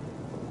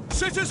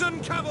 Citizen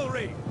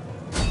cavalry!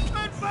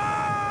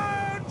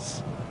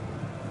 Advance!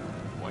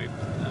 Wipe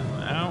them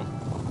out.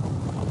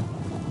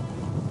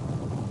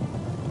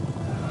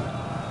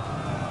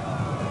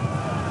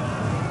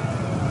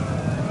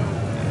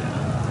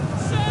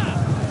 Sir!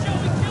 Shall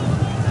we kill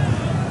them all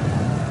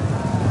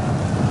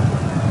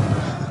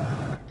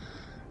now?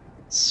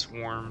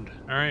 Swarmed.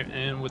 Alright,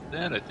 and with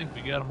that, I think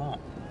we got them all.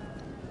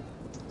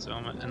 So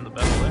I'm gonna end the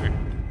battle there.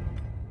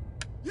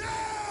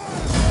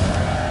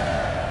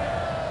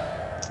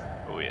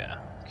 Oh yeah,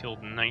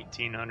 killed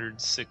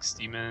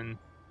 1,960 men.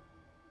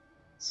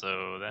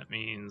 So that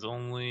means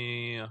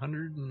only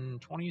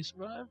 120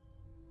 survived?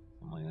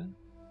 Something like that.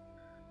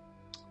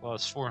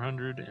 Lost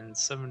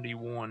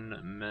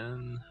 471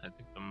 men. I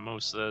think the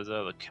most of that is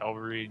out of the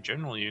cavalry.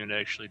 General unit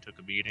actually took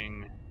a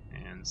beating,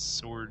 and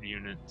sword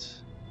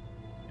unit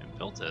and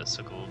Peltas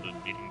took a little bit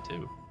of beating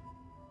too.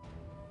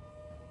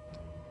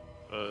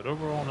 But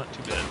overall, not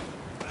too bad.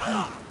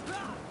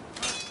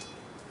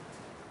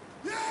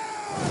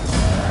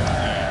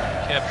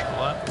 capture a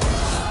lot.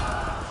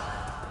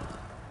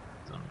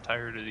 I'm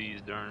tired of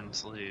these darn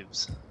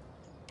slaves.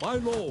 My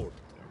lord.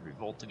 Don't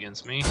revolt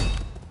against me.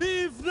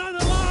 Leave none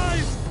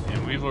alive!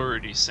 And we've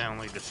already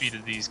soundly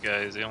defeated these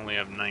guys. They only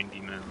have 90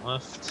 men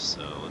left,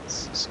 so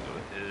let's just go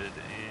ahead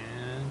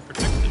and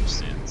protective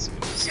stance.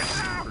 Give us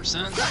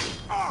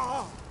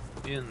 16%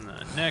 in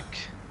the neck,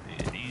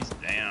 and he's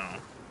down.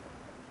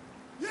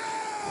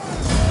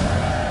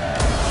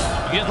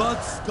 Again.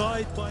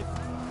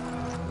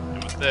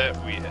 And with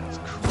that, we have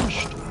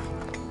crushed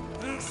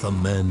them.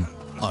 Some men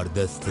are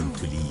destined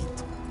to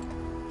lead.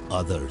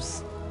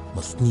 Others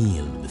must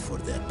kneel before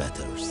their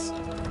betters.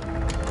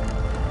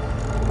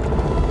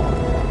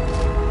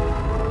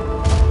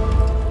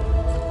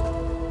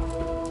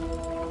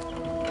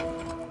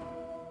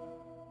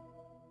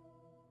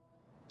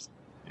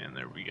 And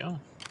there we go.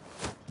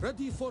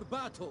 Ready for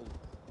battle.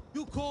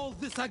 You call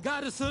this a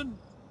garrison?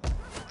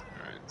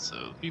 Alright, so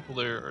the people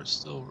there are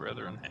still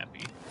rather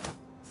unhappy.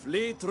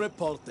 Fleet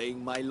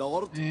reporting, my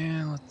lord.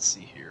 And let's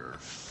see here.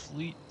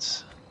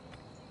 Fleet.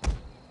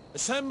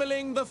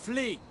 Assembling the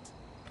fleet.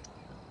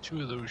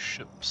 2 of those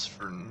ships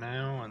for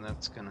now, and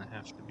that's gonna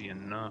have to be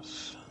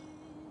enough.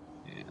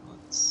 And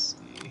let's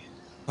see.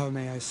 How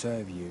may I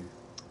serve you?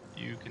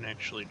 You can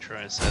actually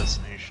try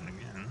assassination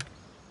again.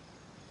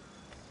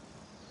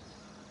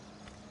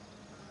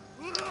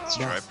 Let's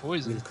try Death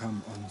poison. will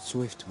come on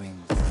swift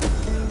wings.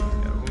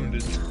 Got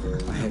wounded.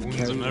 I have Wounds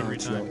carried him every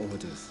out your time.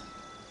 orders.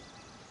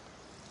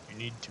 You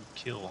need to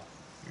kill.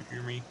 You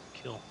hear me?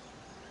 Kill.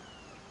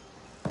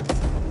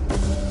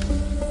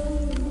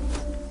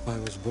 I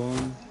was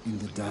born in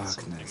the That's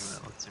something darkness.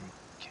 that lets him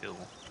kill.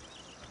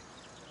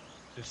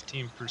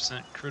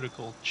 15%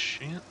 critical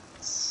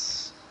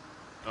chance.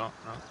 Oh,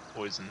 not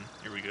poison.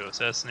 Here we go.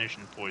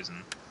 Assassination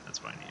poison.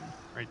 That's what I need.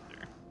 Right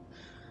there.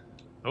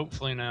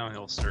 Hopefully now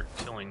he'll start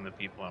killing the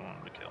people I want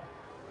him to kill.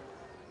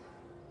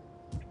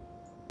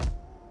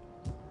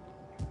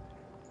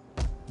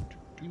 I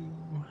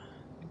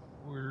think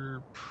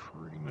we're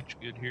pretty much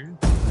good here.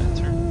 That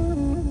turn.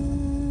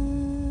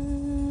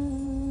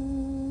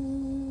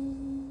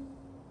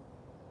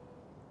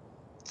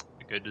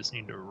 I just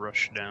need to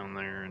rush down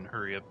there and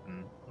hurry up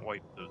and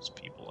wipe those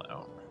people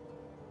out.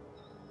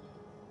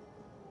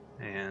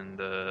 And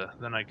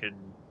then I could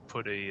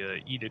put a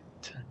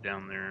edict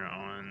down there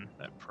on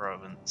that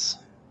province.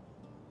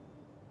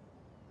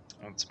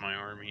 Once my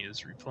army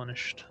is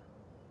replenished.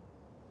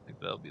 I think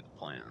that'll be the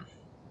plan.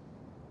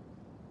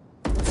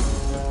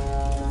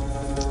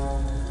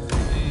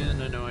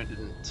 And I know I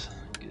didn't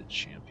get a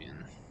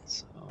champion,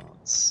 so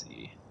let's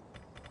see.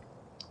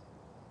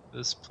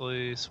 This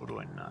place, what do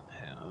I not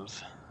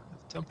have? I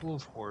have Temple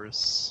of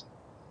Horus.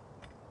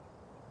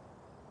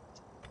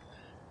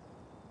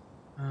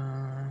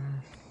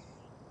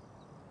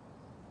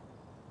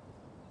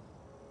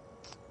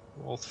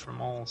 Wealth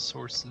from all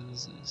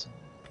sources is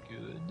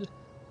good.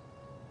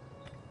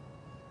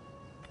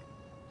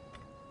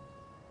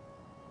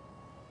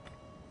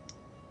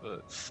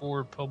 But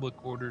 4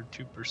 public order,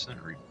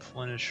 2%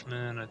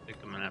 replenishment, I think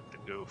I'm gonna have to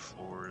go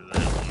for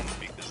that one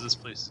because this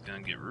place is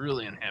gonna get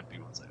really unhappy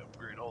once I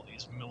upgrade all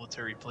these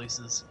military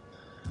places.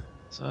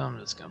 So I'm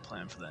just gonna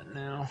plan for that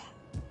now.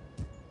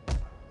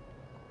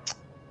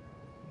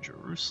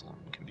 Jerusalem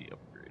can be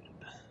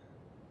upgraded.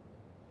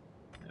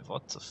 I have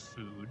lots of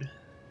food.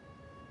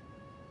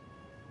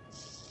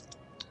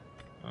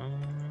 I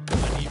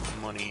need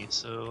money,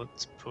 so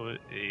let's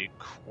put a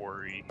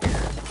quarry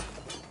here.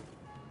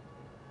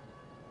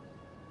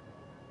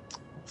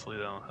 Hopefully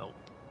that'll help.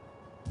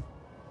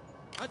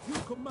 At your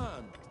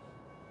command.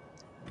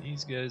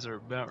 These guys are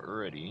about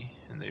ready,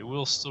 and they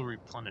will still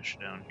replenish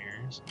down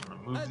here, so I'm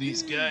gonna move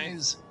these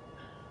guys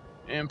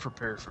and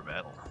prepare for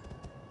battle.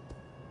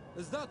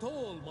 Is that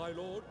all, my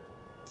lord?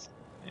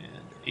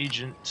 And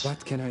agent.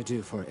 What can I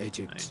do for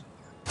Egypt?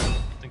 I don't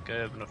think I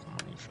have enough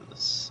money for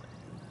this. I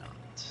do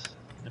not.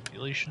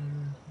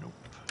 Manipulation? Nope.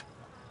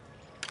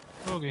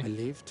 Okay. I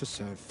live to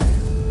serve.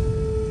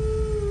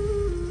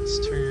 This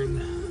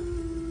turn.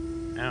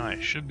 Now I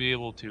should be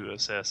able to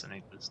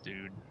assassinate this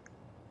dude.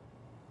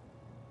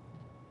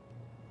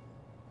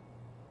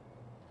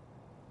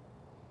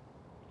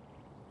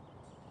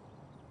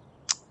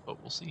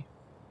 But we'll see.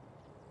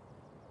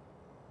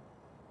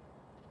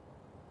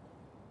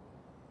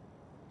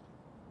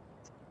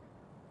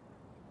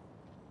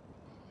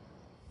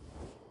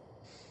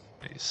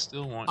 They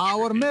still want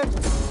Our trade. men.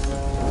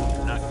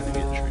 Not gonna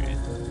get trade.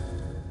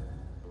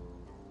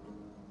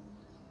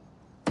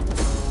 I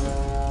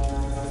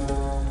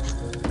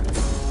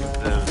think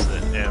that was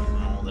that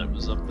admiral that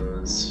was up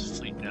in this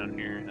fleet down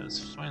here has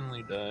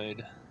finally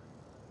died.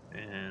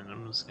 And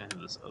I'm just gonna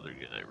have this other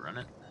guy run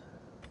it.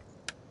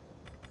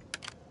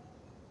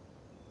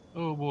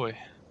 Oh boy.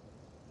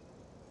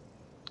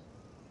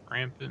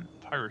 Rampant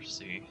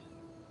piracy.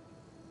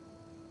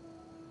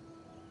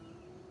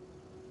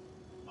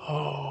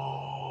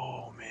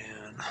 Oh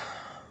man.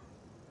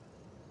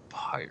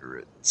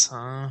 Pirates,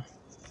 huh?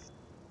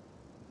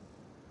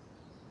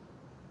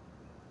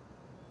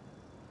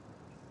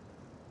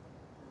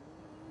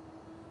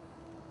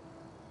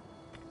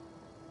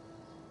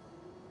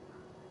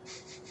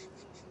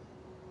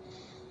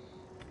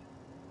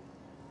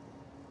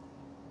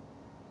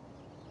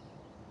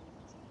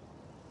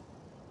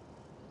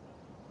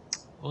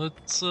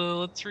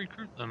 Let's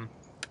recruit them.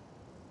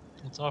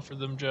 Let's offer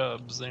them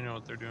jobs. They know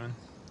what they're doing.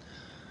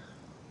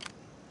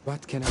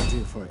 What can I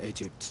do for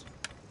Egypt?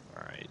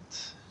 All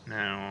right,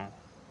 now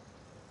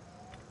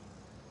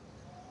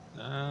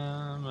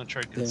I'm gonna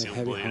try The concealed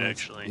heavy blade. heart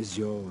Actually, is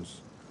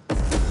yours.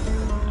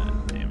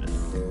 God damn it.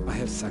 I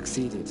have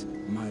succeeded,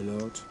 my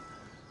lord.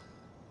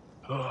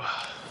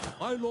 Oh,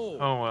 My lord.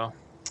 oh well.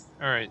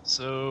 All right,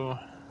 so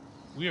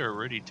we are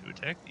ready to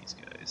attack these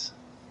guys.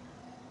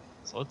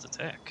 So let's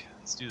attack.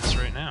 Let's do this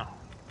right now.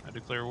 I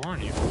declare war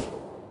on you.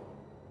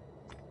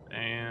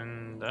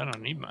 And I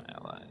don't need my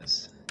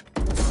allies.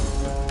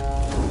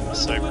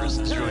 Cyprus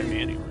has joined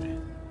me anyway.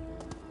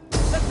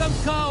 Let them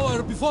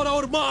cower before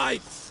our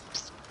might!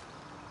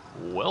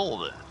 Well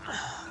then,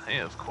 they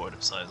have quite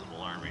a sizable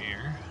army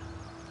here.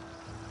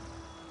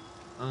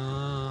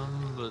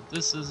 But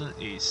this isn't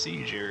a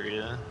siege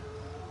area,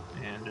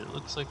 and it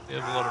looks like they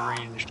have a lot of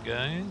ranged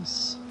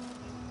guys.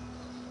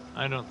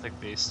 I don't think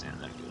they stand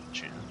that good a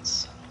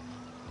chance.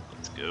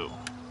 Let's go.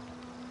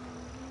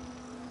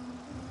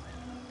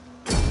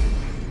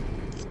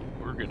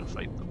 We're gonna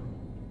fight them.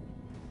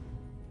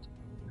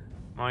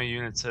 My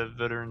units have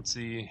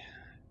veterancy,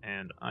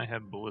 and I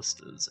have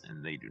ballistas,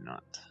 and they do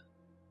not.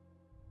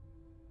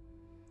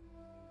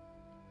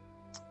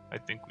 I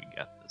think we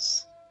got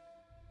this.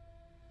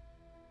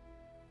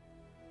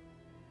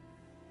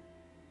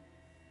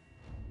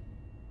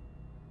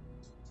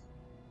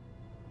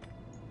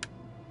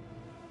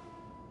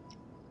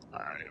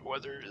 Alright,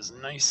 weather is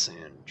nice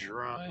and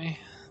dry.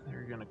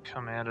 They're gonna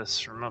come at us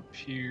from up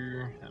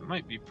here. It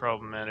might be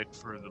problematic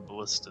for the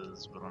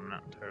ballistas, but I'm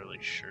not entirely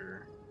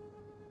sure.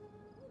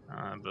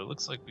 But it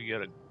looks like we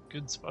got a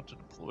good spot to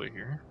deploy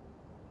here.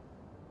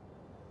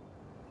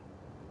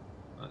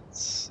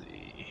 Let's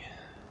see.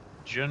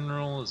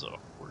 General is a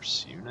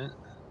horse unit.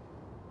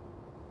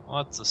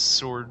 Lots of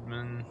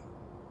swordmen.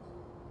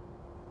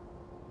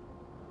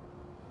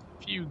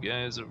 Few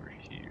guys over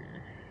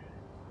here.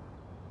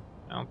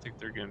 I don't think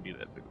they're going to be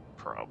that big of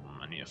a problem.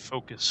 I need to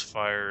focus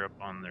fire up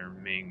on their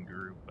main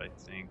group, I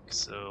think.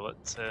 So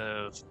let's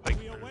have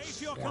pikemen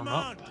form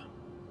up.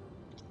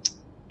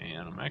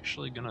 And I'm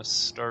actually going to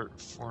start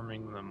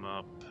forming them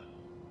up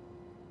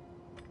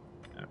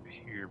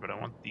here, but I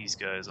want these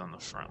guys on the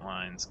front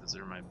lines because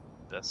they're my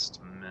best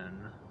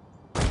men.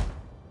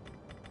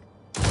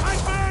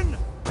 Pikemen!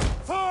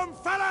 Form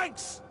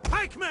phalanx!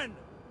 Pikemen!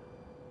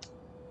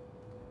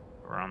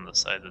 Or on the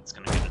side that's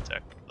going to get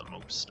attacked the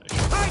most, I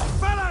Pike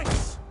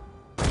phalanx!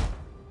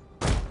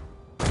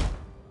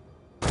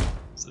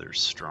 So they're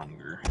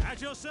stronger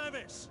At your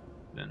service!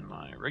 than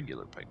my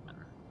regular pikemen.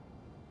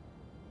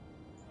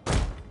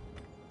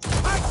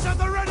 Pikes at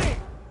the ready!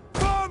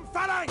 Form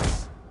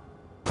phalanx!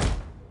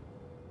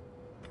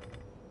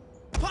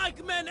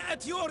 Pikemen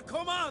at your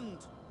command!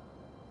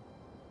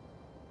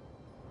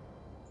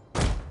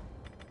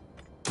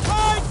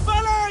 Pike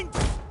phalanx!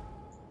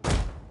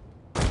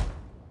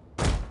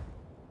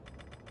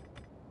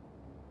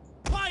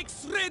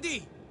 Pikes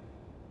ready!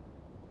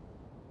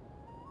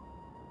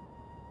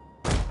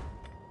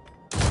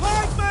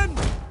 Pikemen!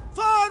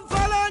 Form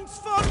phalanx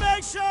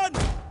formation!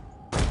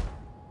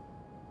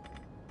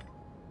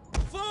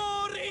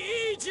 For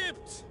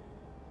Egypt!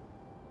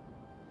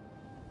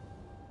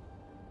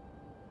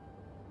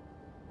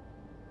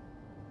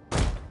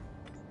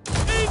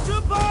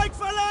 Into pike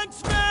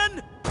phalanx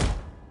men!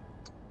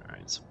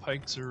 Alright, so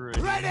pikes are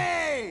ready.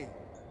 Ready!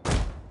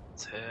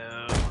 Let's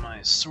have my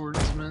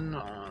swordsmen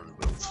on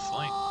both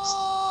flanks.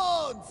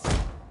 Swords!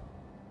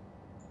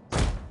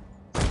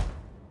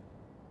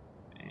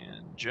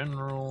 And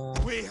general,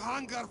 We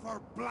hunger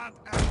for blood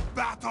and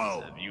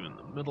battle! have you in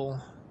the middle.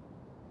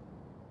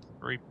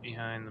 Right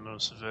behind the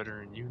most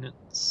veteran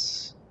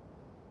units.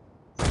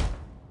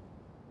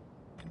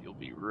 And you'll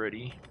be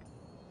ready.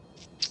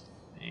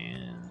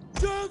 And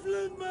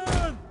Javelin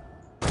man!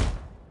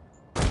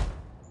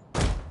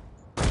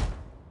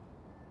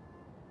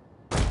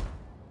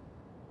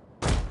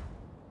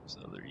 there's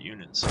other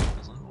unit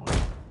symbols on the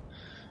way.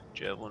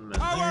 Javelin men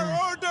Our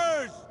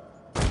there. orders!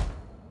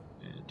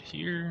 And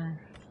here,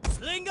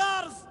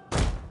 Slingers!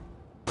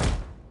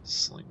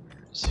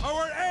 slingers.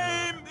 Our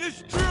aim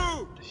is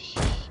true!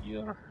 And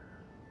here.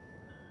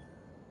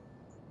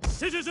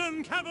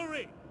 Citizen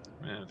cavalry!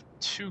 I have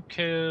 2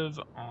 cav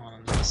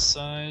on this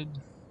side,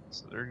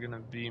 so they're gonna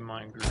be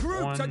my group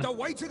Troops 1, under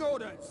waiting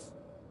orders!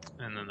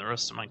 and then the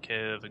rest of my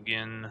cav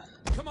again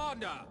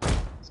Commander!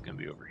 is gonna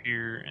be over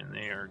here, and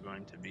they are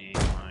going to be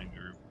my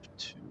group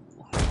 2.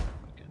 If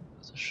I can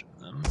position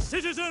them.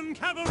 Citizen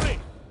cavalry!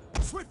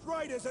 Swift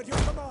riders at your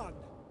command!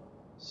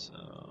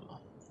 So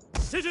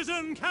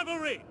Citizen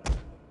cavalry!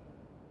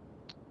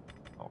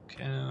 I'll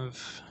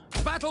cav.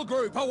 Battle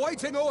group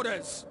awaiting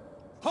orders!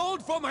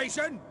 Hold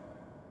formation!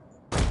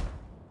 I'm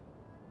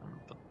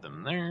gonna put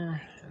them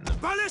there, and then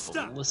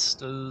Ballista!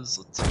 ballistas.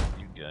 Let's have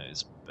you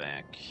guys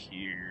back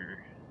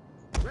here.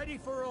 Ready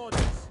for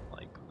orders!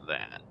 Like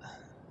that,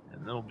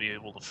 and they'll be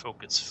able to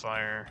focus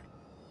fire.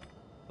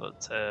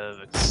 Let's have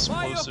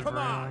explosive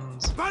command!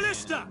 rounds.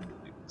 Ballista!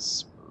 And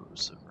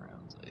explosive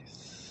rounds, I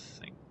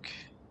think.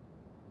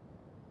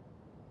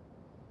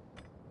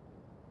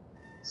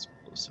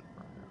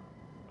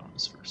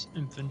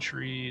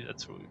 Infantry,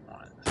 that's what we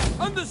want.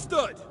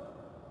 Understood!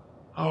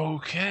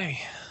 Okay,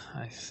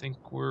 I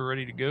think we're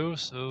ready to go,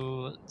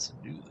 so let's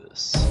do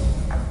this.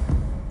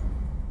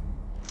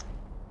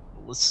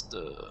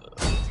 Ballista,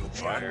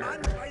 fire.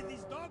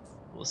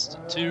 Ballista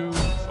 2,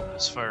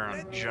 focus fire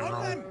on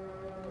general.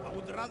 I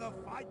would rather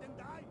fight than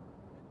die.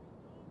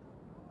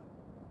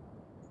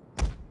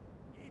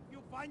 If you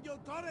find your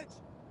courage,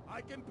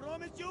 I can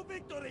promise you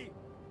victory.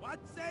 What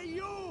say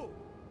you?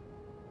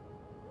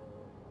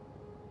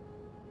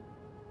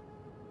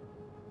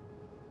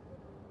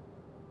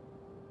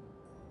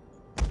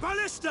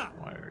 Ballista!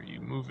 Why are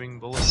you moving,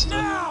 Ballista?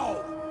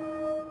 Now!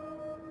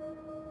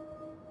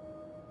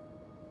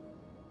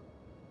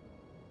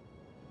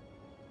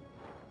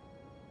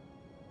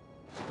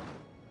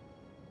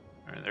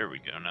 Alright, there we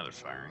go, another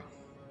firing.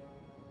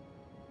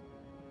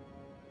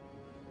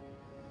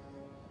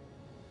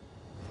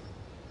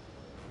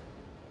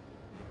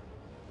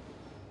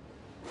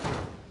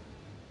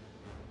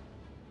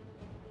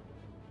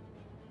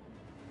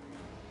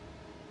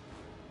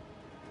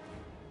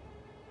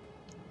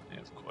 They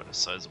have quite a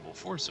sizable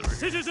force over here.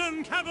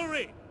 Citizen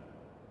cavalry!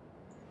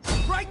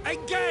 Right,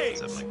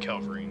 engage! Let's have my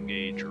cavalry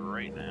engage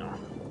right now.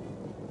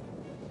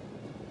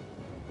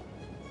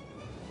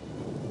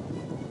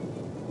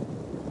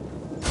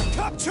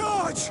 Cup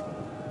charge!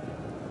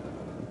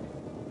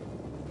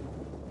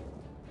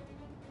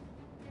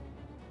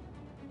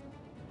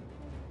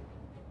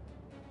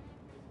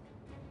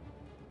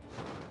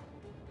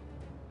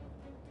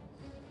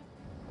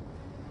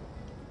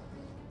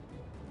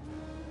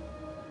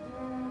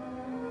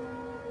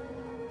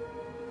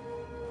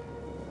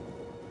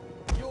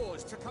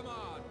 Yours to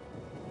command.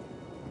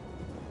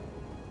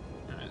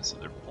 Alright, so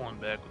they're pulling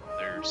back with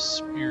their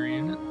spear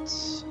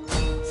units.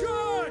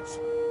 Charge!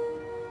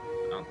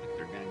 I don't think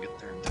they're gonna get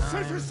there in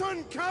time.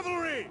 Citizen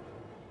cavalry!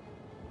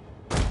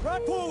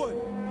 Right forward!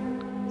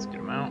 Let's get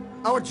them out.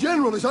 Our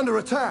general is under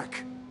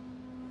attack.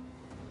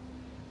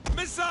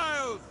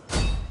 Missiles!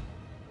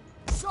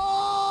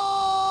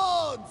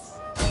 Swords!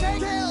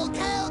 Kill,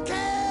 kill,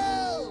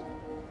 kill!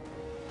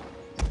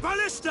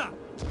 Ballista!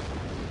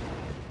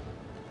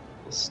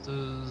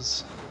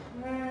 Ballistas.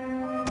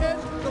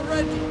 Get the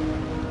ready.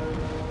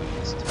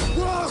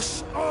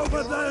 Rush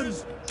over them!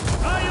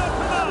 By your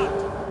command!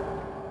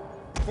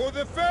 For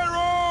the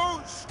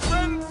Pharaoh,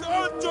 strength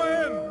unto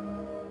him!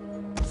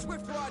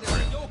 Swift riders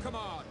at your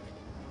command.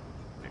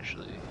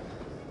 Actually,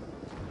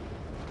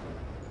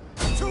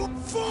 To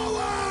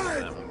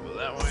forward! that one go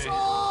that way.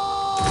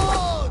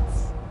 Swords!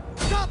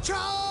 Stop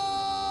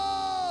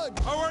charge!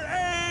 Our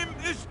aim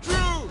is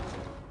true!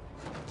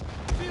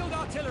 Field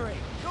artillery,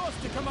 yours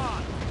to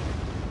command.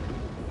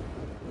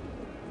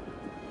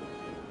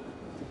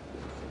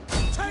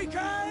 Take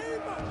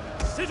aim!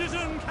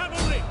 Citizen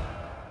cavalry!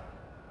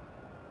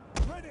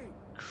 Ready!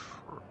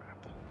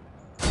 Crap.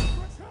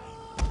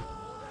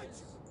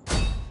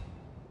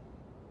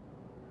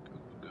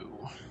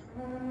 Go.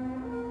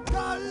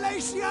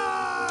 Galatians!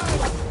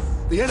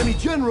 The enemy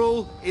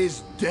general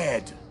is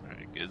dead.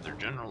 Alright, good. Their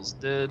general's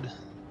dead.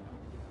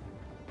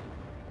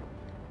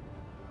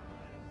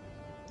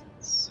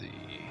 Let's see.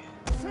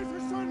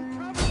 Citizen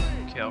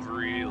cavalry!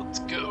 Cavalry, let's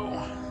go.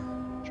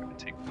 Try to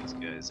take these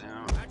guys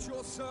out. At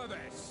your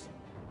service.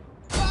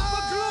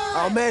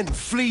 Our men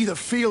flee the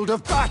field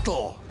of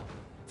battle.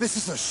 This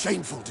is a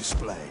shameful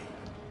display.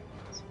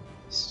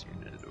 This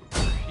unit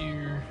over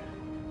here.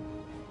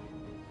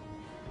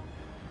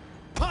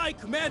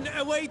 Pikemen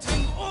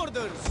awaiting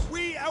orders.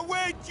 We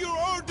await your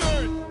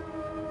orders!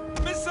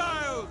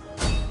 Missiles!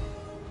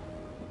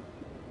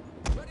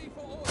 Ready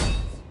for orders.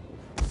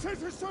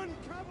 Citizen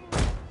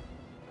cavalry!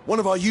 One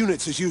of our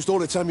units has used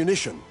all its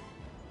ammunition.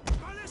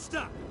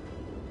 Ballista!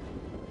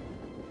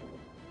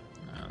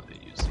 No, they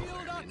use all Field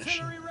their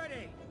ammunition. artillery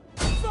ready.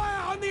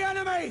 Fire on the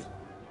enemy!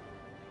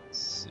 Let's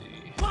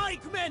see.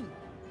 Pikemen!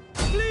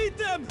 Lead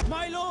them,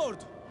 my lord!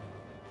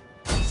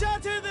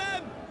 Shatter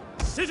them!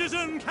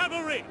 Citizen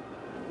cavalry!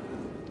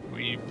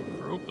 We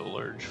broke a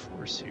large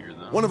force here,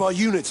 though. One of our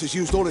units has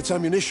used all its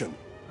ammunition.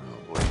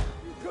 Oh boy.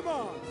 Come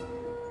on!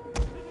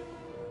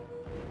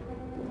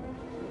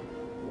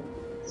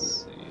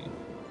 Let's see.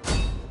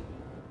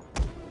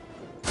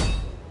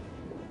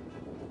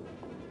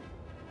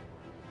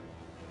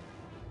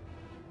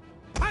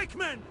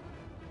 Pikemen!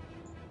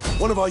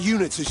 One of our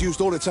units has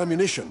used all its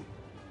ammunition.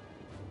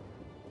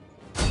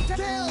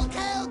 Kill,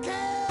 kill,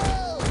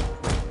 kill!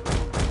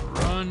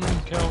 Run,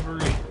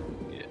 cavalry.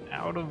 Get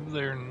out of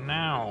there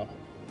now.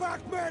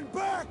 Back, men,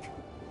 back!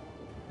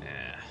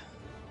 Yeah.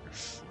 They're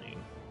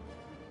fleeing.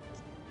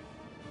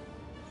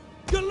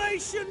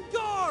 Galatian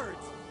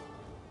guards!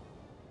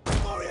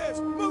 Warriors,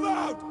 move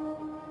out!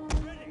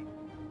 Ready!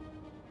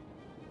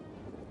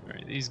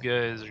 Alright, these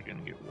guys are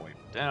gonna get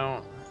wiped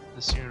out.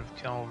 This unit of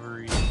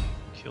cavalry,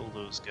 kill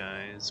those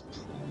guys,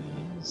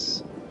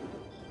 please.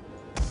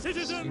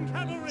 Citizen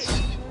cavalry!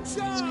 Kill these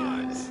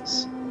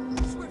guys.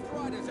 Swift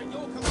riders at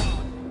your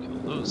command. Kill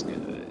those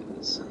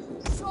guys.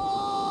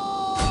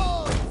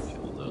 Swords!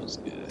 Kill those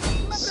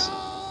guys. Let's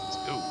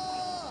go.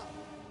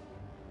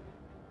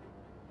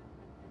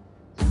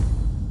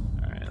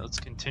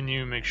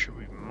 continue, make sure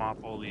we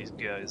mop all these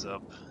guys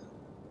up.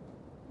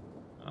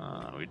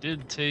 We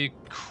did take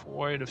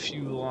quite a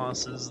few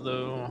losses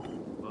though,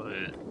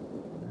 but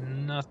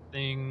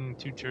nothing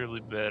too terribly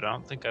bad. I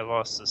don't think I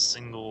lost a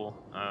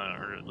single,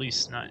 or at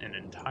least not an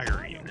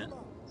entire unit.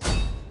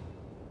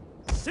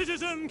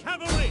 Citizen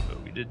cavalry!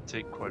 But we did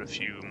take quite a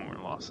few more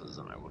losses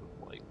than I would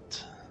have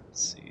liked.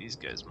 Let's see, these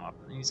guys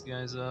mopping these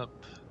guys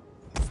up.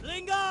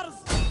 Slingers!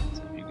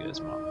 So you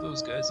guys mop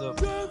those guys up.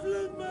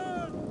 Javelin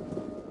man!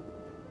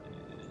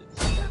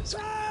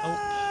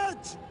 Help.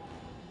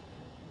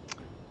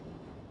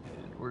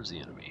 And where's the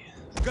enemy?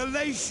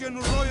 Galatian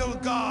Royal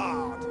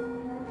Guard!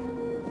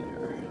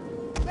 There.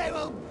 They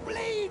will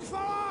bleed for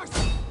us!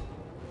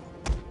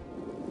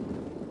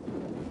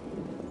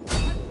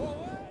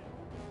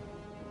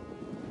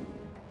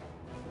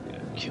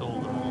 Gotta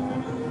kill them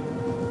all.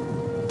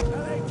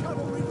 LA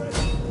cavalry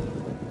ready!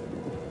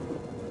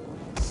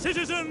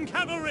 Citizen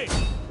cavalry!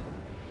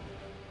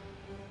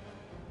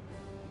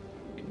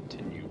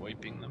 Continue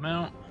wiping them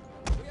out.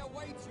 We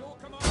await your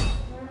command!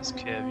 This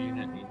cav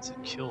unit needs to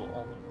kill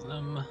all of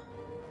them.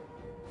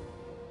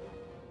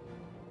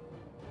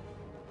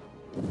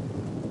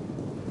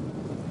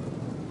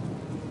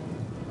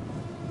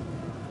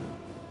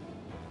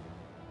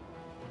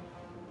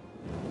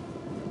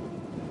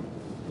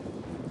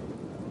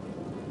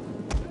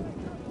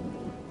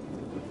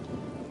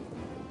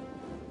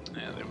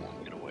 Yeah, they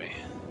won't get away.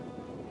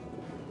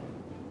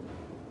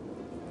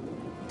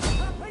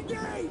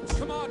 Engage!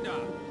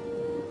 Commander!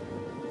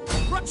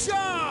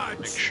 Charge!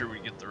 Make sure we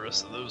get the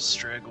rest of those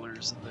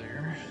stragglers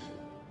there.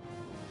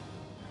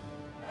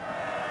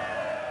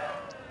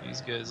 These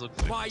guys look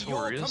By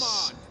your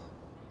victorious. command!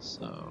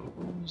 So,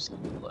 who's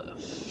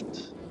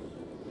left?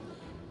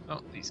 Oh,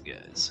 these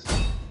guys.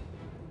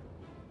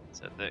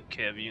 Let's have that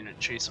cav unit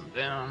chase them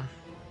down.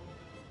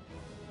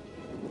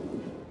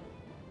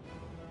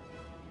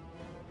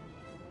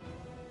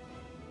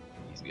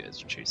 These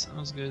guys are chasing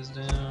those guys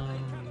down.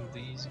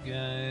 These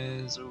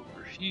guys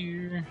over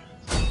here.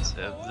 Let's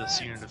have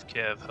this unit of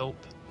cav help.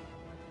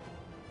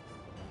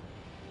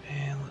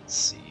 And let's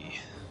see.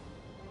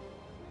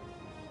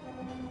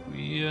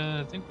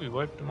 I think we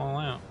wiped them all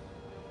out.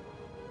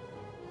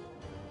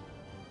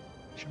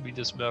 Should be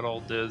just about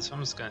all dead, so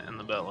I'm just gonna end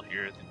the battle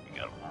here. I think we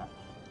got them all.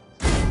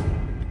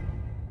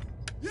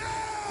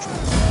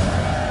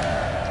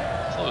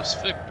 Close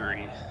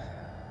victory.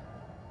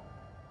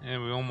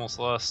 And we almost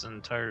lost an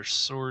entire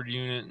sword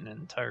unit and an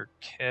entire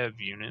cav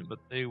unit, but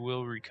they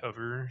will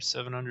recover.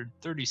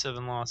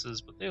 737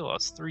 losses, but they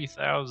lost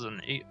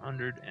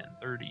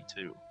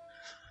 3,832.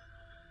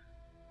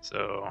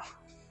 So,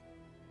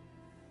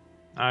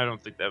 I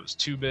don't think that was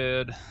too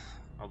bad.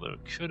 Although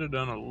it could have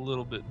done a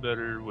little bit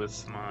better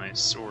with my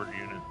sword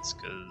units,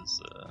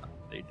 because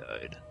they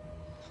died.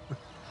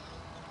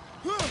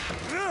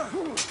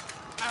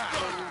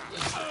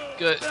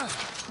 Gut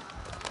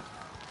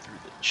through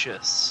the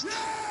chest.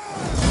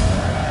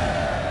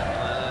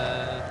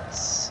 Let's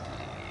see.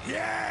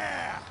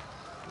 Yeah!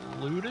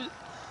 Loot it.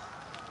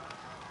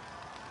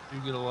 Do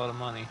get a lot of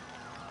money.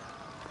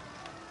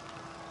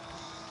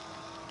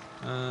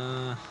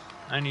 I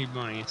need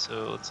money,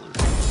 so let's loot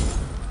it.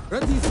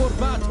 Ready for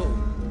battle!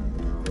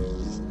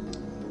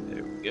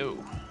 There we go.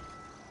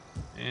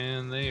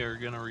 And they are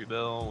gonna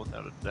rebel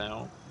without a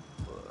doubt,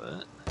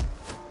 but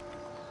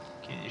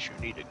can't issue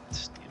an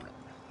edict, damn it.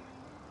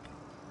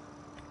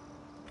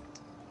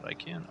 But I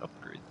can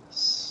upgrade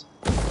this.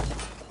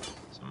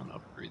 So I'm gonna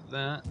upgrade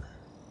that.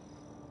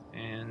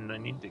 And I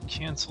need to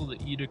cancel the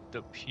edict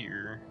up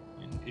here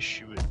and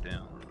issue it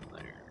down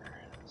there.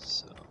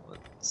 So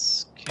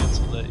let's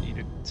cancel that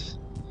edict.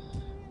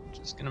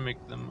 Is going to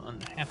make them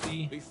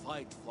unhappy. We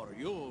fight for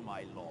you,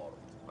 my lord.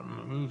 But I'm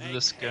going to move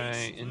this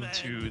guy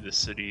into the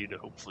city to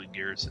hopefully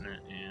garrison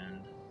it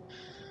and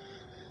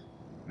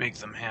make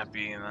them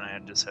happy, and then I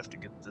just have to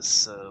get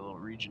this little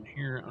region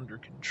here under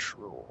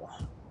control.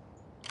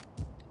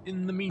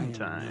 In the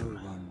meantime,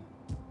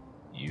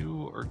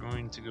 you are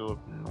going to go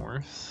up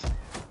north,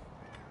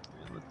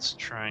 and let's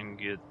try and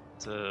get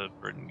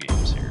bread and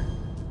games here.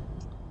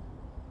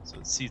 So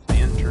let's see if the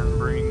intern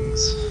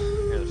brings.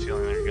 I got a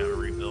feeling they're going to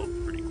rebuild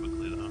pretty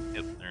quickly though.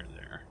 Yep, they're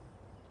there.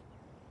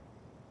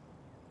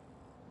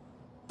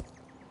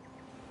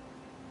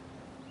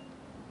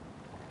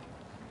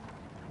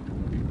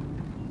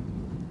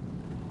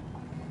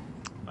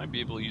 Might be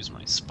able to use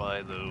my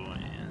spy though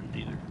and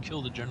either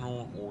kill the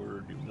general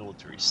or do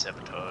military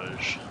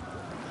sabotage.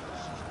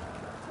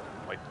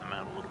 Wipe them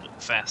out a little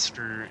bit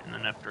faster, and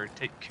then after I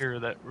take care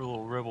of that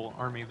little rebel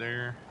army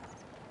there,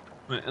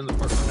 I'm going to end the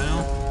part for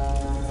now.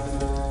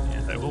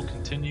 And I will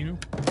continue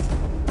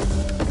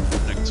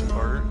the next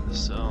part.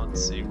 So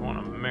let's see, we want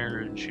a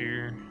marriage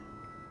here.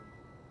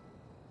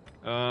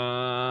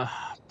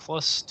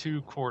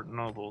 +2 court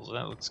nobles.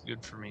 That looks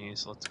good for me,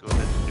 so let's go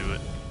ahead and do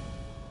it.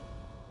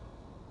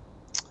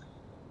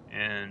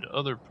 And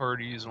other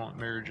parties want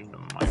marriage into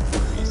my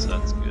party, so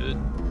that's good.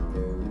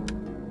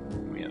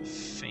 We have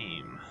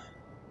fame.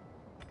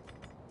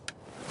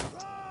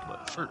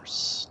 But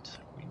first,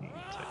 we need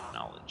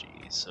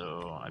technology.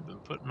 so I've been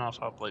putting off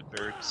Hoplite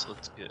Barracks.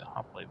 Let's get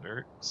Hoplite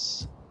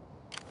Barracks.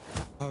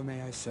 How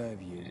may I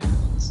serve you?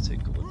 And let's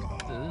take a look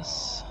at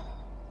this.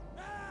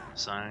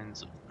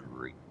 Signs of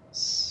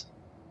greatness.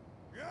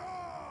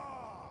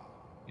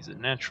 He's a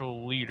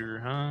natural leader,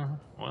 huh?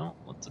 Well,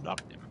 let's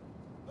adopt him.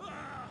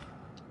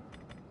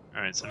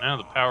 Alright, so now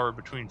the power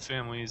between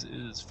families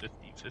is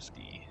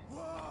 50-50.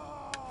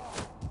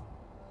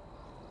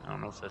 I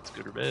don't know if that's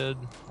good or bad.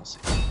 We'll see.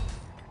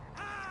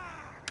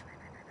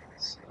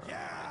 So,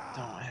 I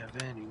don't have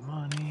any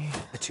money.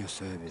 At your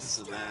service.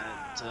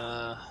 Because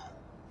of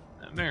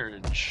that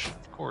marriage,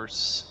 of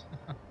course.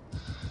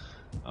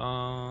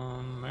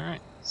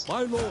 Alright. So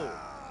My lord,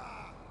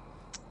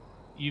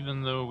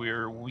 even though we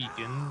are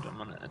weakened, I'm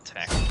gonna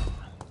attack him.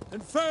 in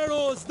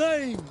Pharaoh's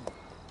name,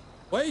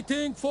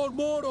 waiting for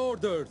more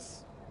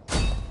orders.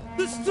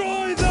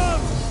 Destroy them!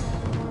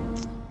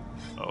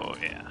 Oh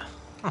yeah.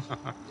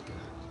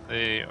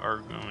 They are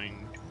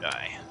going to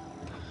die.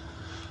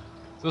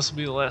 This will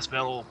be the last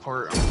battle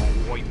part. I'm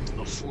gonna wipe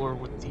the floor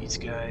with these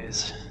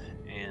guys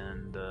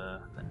and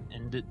then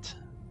end it.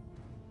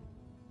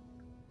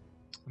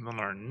 And then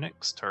our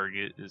next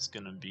target is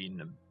gonna be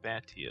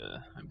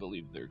Nabatea, I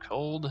believe they're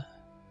called,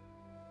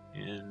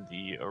 in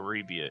the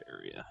Arabia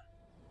area.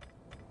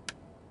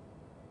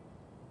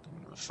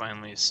 I'm gonna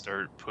finally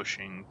start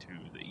pushing to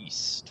the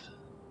east.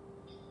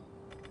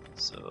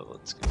 So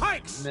let's get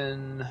my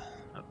men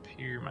up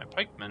here. My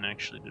pikemen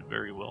actually did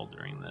very well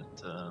during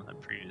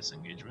that previous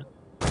engagement.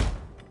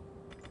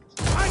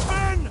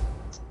 Pikemen!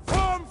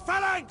 Form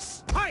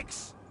phalanx!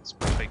 Pikes! These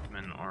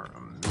pikemen are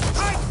amazing.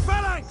 Pike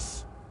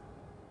phalanx!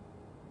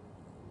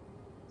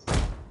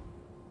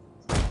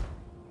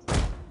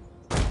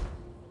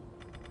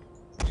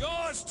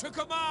 Yours to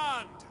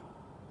command!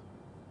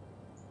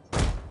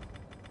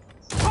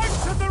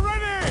 Pikes at the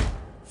ready!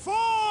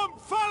 Form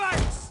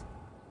phalanx!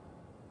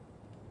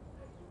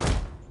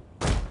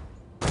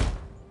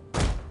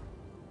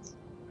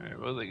 Alright,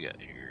 what do they got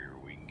here?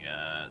 We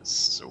got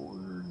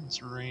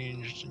swords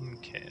ranged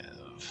and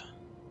cav.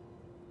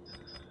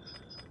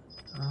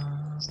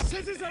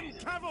 Citizen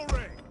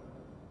cavalry!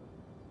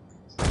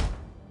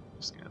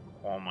 Just got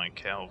all my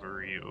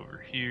cavalry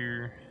over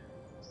here.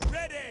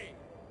 Ready!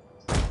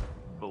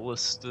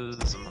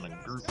 Ballistas, I'm gonna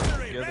group them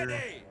together.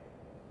 Ready!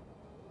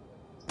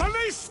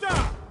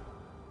 Ballista!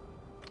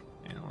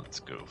 And let's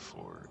go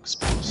for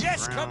explosive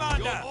Yes, round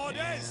Commander! and Your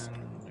orders!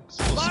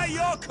 explosive By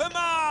your round.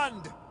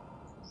 command!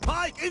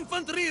 Pike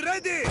infantry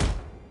ready!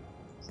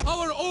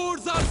 Our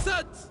oars are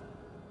set!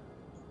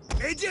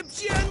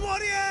 Egyptian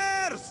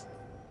warriors!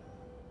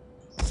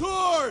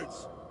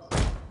 Swords!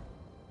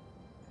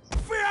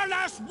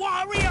 Fearless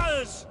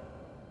warriors!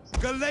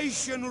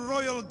 Galatian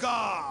royal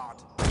guard!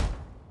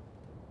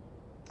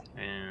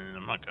 And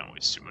I'm not gonna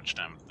waste too much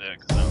time with that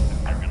because I don't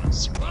think they're gonna By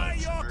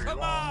survive your very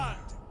long. command!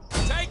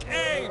 Take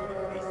aim!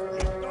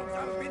 These dogs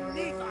are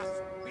beneath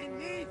us!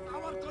 Beneath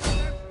our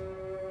contempt!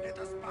 Let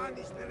us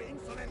punish their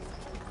insolence!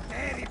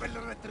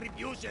 Terrible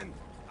retribution!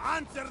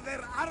 Answer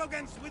their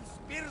arrogance with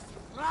spears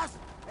thrust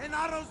and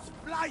arrows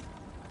flight!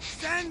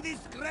 Send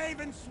these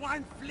craven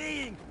swine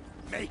fleeing!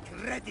 Make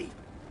ready!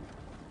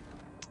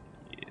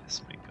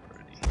 Yes, make it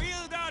ready.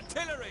 Field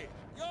artillery!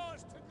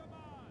 Yours to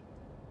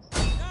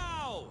command!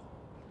 Now!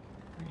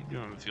 What are you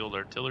doing, field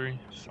artillery?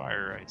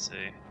 Fire, I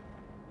say.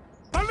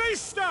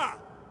 Ballista!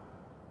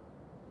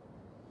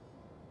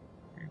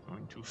 You're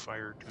going to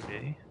fire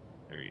today?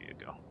 There you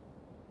go.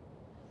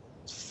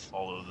 Let's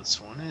follow this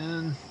one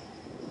in.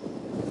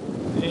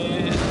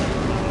 And...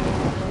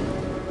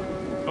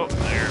 oh,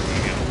 there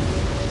we go.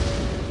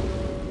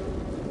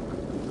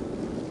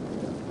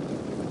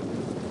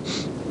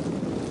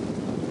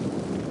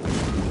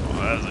 Oh,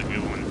 that was a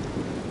good one.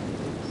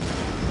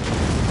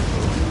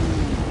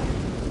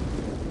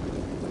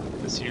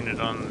 This unit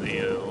on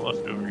the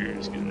left over here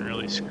is getting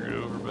really screwed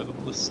over by the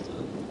ballista.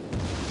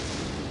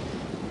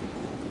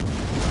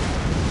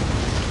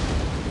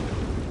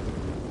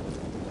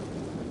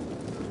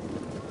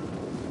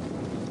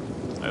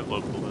 I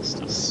love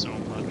ballistas so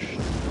much.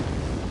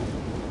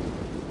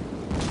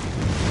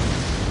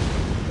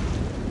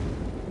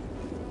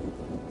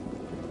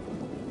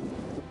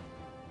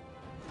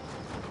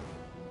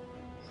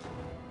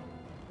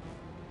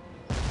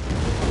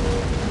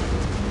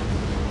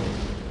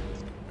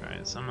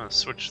 Alright, so I'm gonna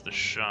switch the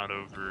shot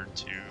over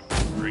to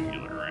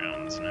regular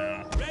rounds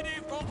now. Ready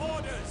for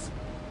orders!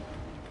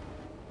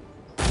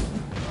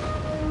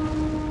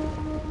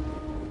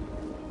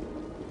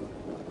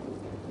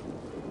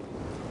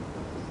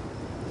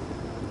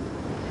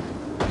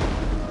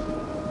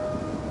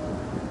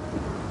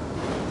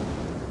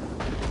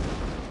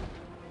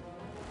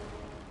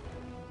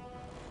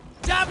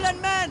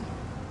 Javelin men!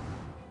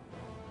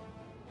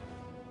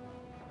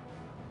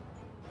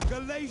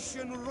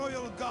 Galatian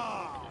royal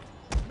guard!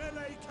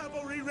 Melee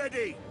cavalry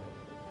ready!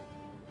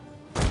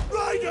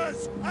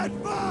 Riders,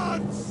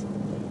 advance!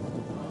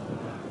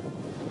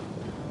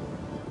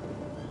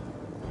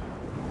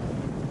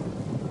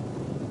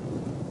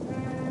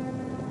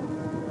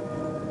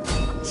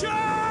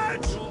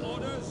 Charge! Your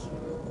orders?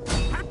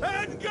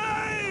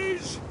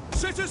 Engage!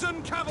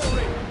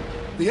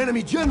 The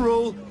enemy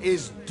general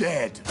is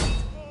dead.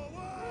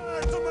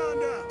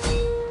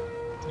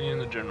 And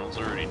the general's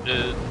already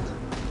dead.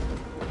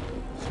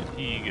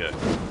 He got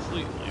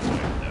completely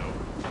wiped out.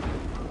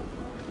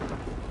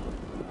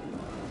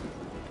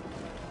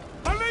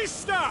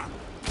 Ballista!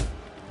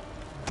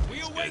 We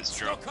These await guys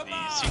your dropped the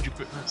command! siege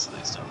equipment, so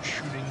they stopped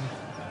shooting.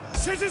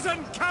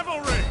 Citizen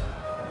cavalry!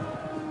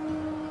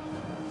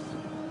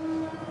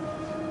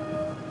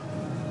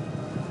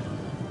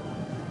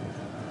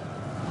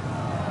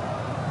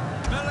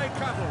 Melee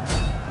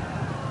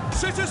cavalry!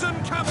 Citizen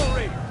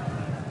cavalry!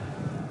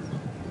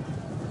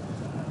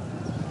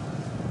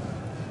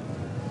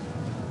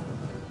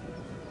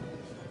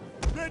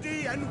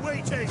 Ready and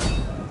waiting!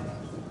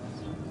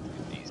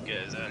 Get these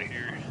guys out of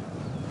here.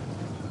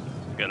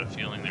 I got a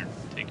feeling they're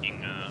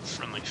taking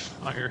friendly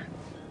fire.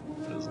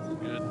 Doesn't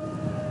look good.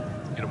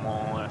 Let's get them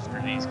all after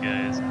these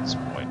guys and just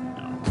wipe them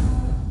out.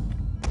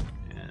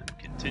 And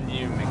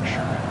continue, make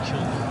sure we kill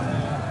them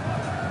all.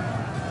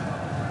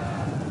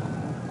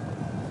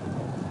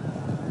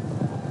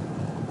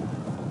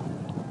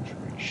 Which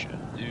we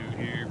should do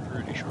here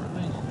pretty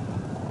shortly.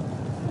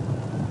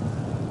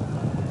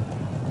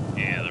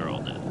 Yeah, they're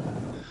all dead.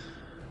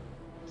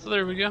 So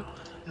there we go.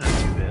 Not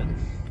too bad.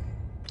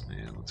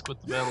 And let's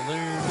quit the battle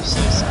there.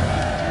 Decisive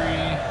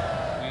victory.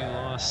 We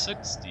lost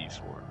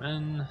 64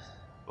 men,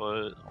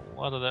 but a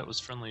lot of that was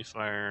friendly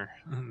fire.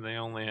 They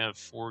only have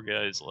 4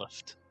 guys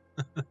left.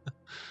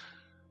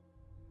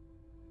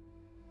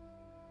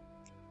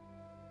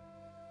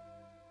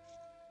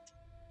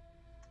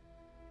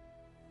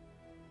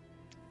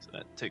 So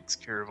that takes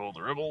care of all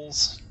the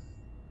rebels.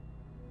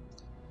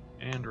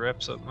 And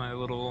wraps up my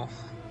little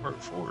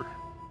part 4.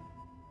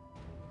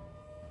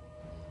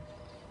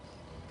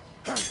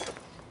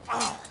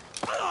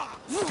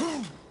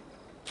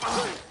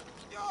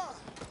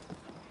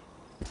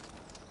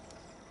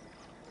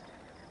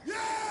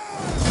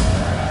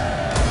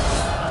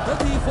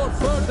 Ready for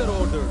further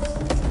orders.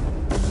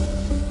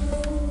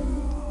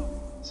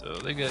 So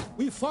they got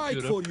We fight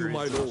good for you,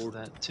 my upgrades off lord.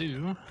 that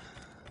too.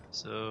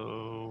 So,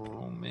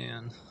 oh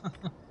man.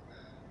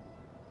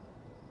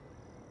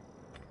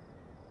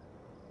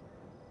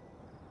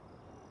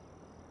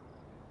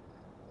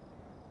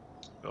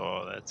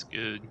 Oh, that's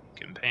good.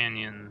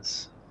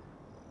 Companions.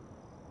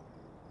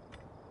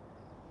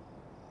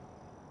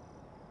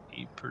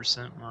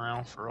 8%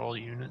 morale for all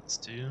units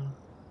too.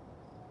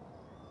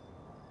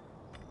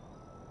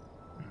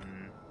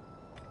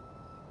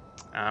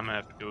 I'm gonna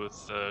have to go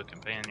with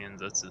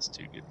companions. That's just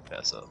too good to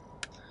pass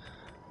up.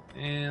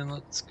 And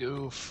let's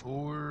go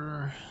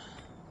for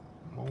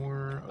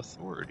more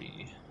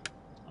authority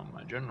on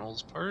my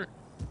general's part.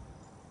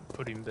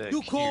 Put him back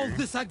You call here,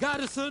 this a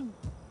garrison?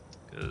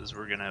 because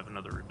we're gonna have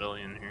another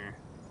rebellion here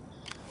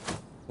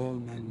All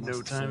men in must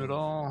no time serve. at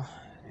all.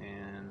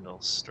 And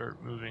I'll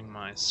start moving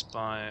my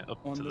spy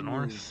up On to the the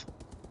north.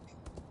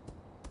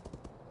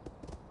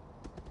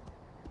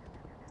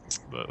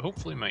 But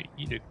hopefully my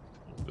edict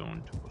will go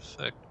into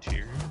effect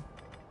here.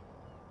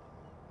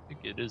 I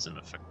think it is in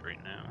effect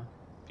right now.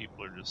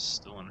 People are just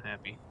still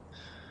unhappy.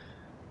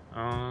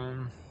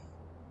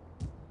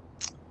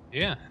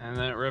 Yeah, and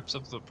that wraps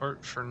up the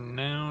part for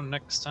now.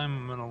 Next time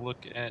I'm gonna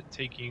look at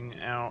taking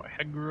out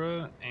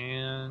Hegra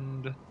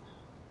and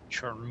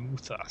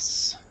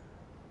Charmuthas.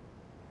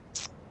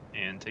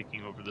 And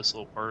taking over this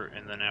little part,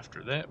 and then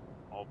after that,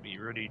 I'll be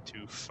ready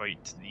to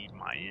fight the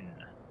Mayan.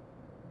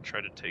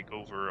 Try to take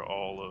over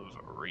all of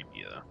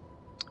Arabia.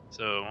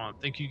 So I want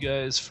to thank you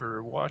guys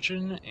for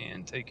watching,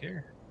 and take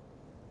care.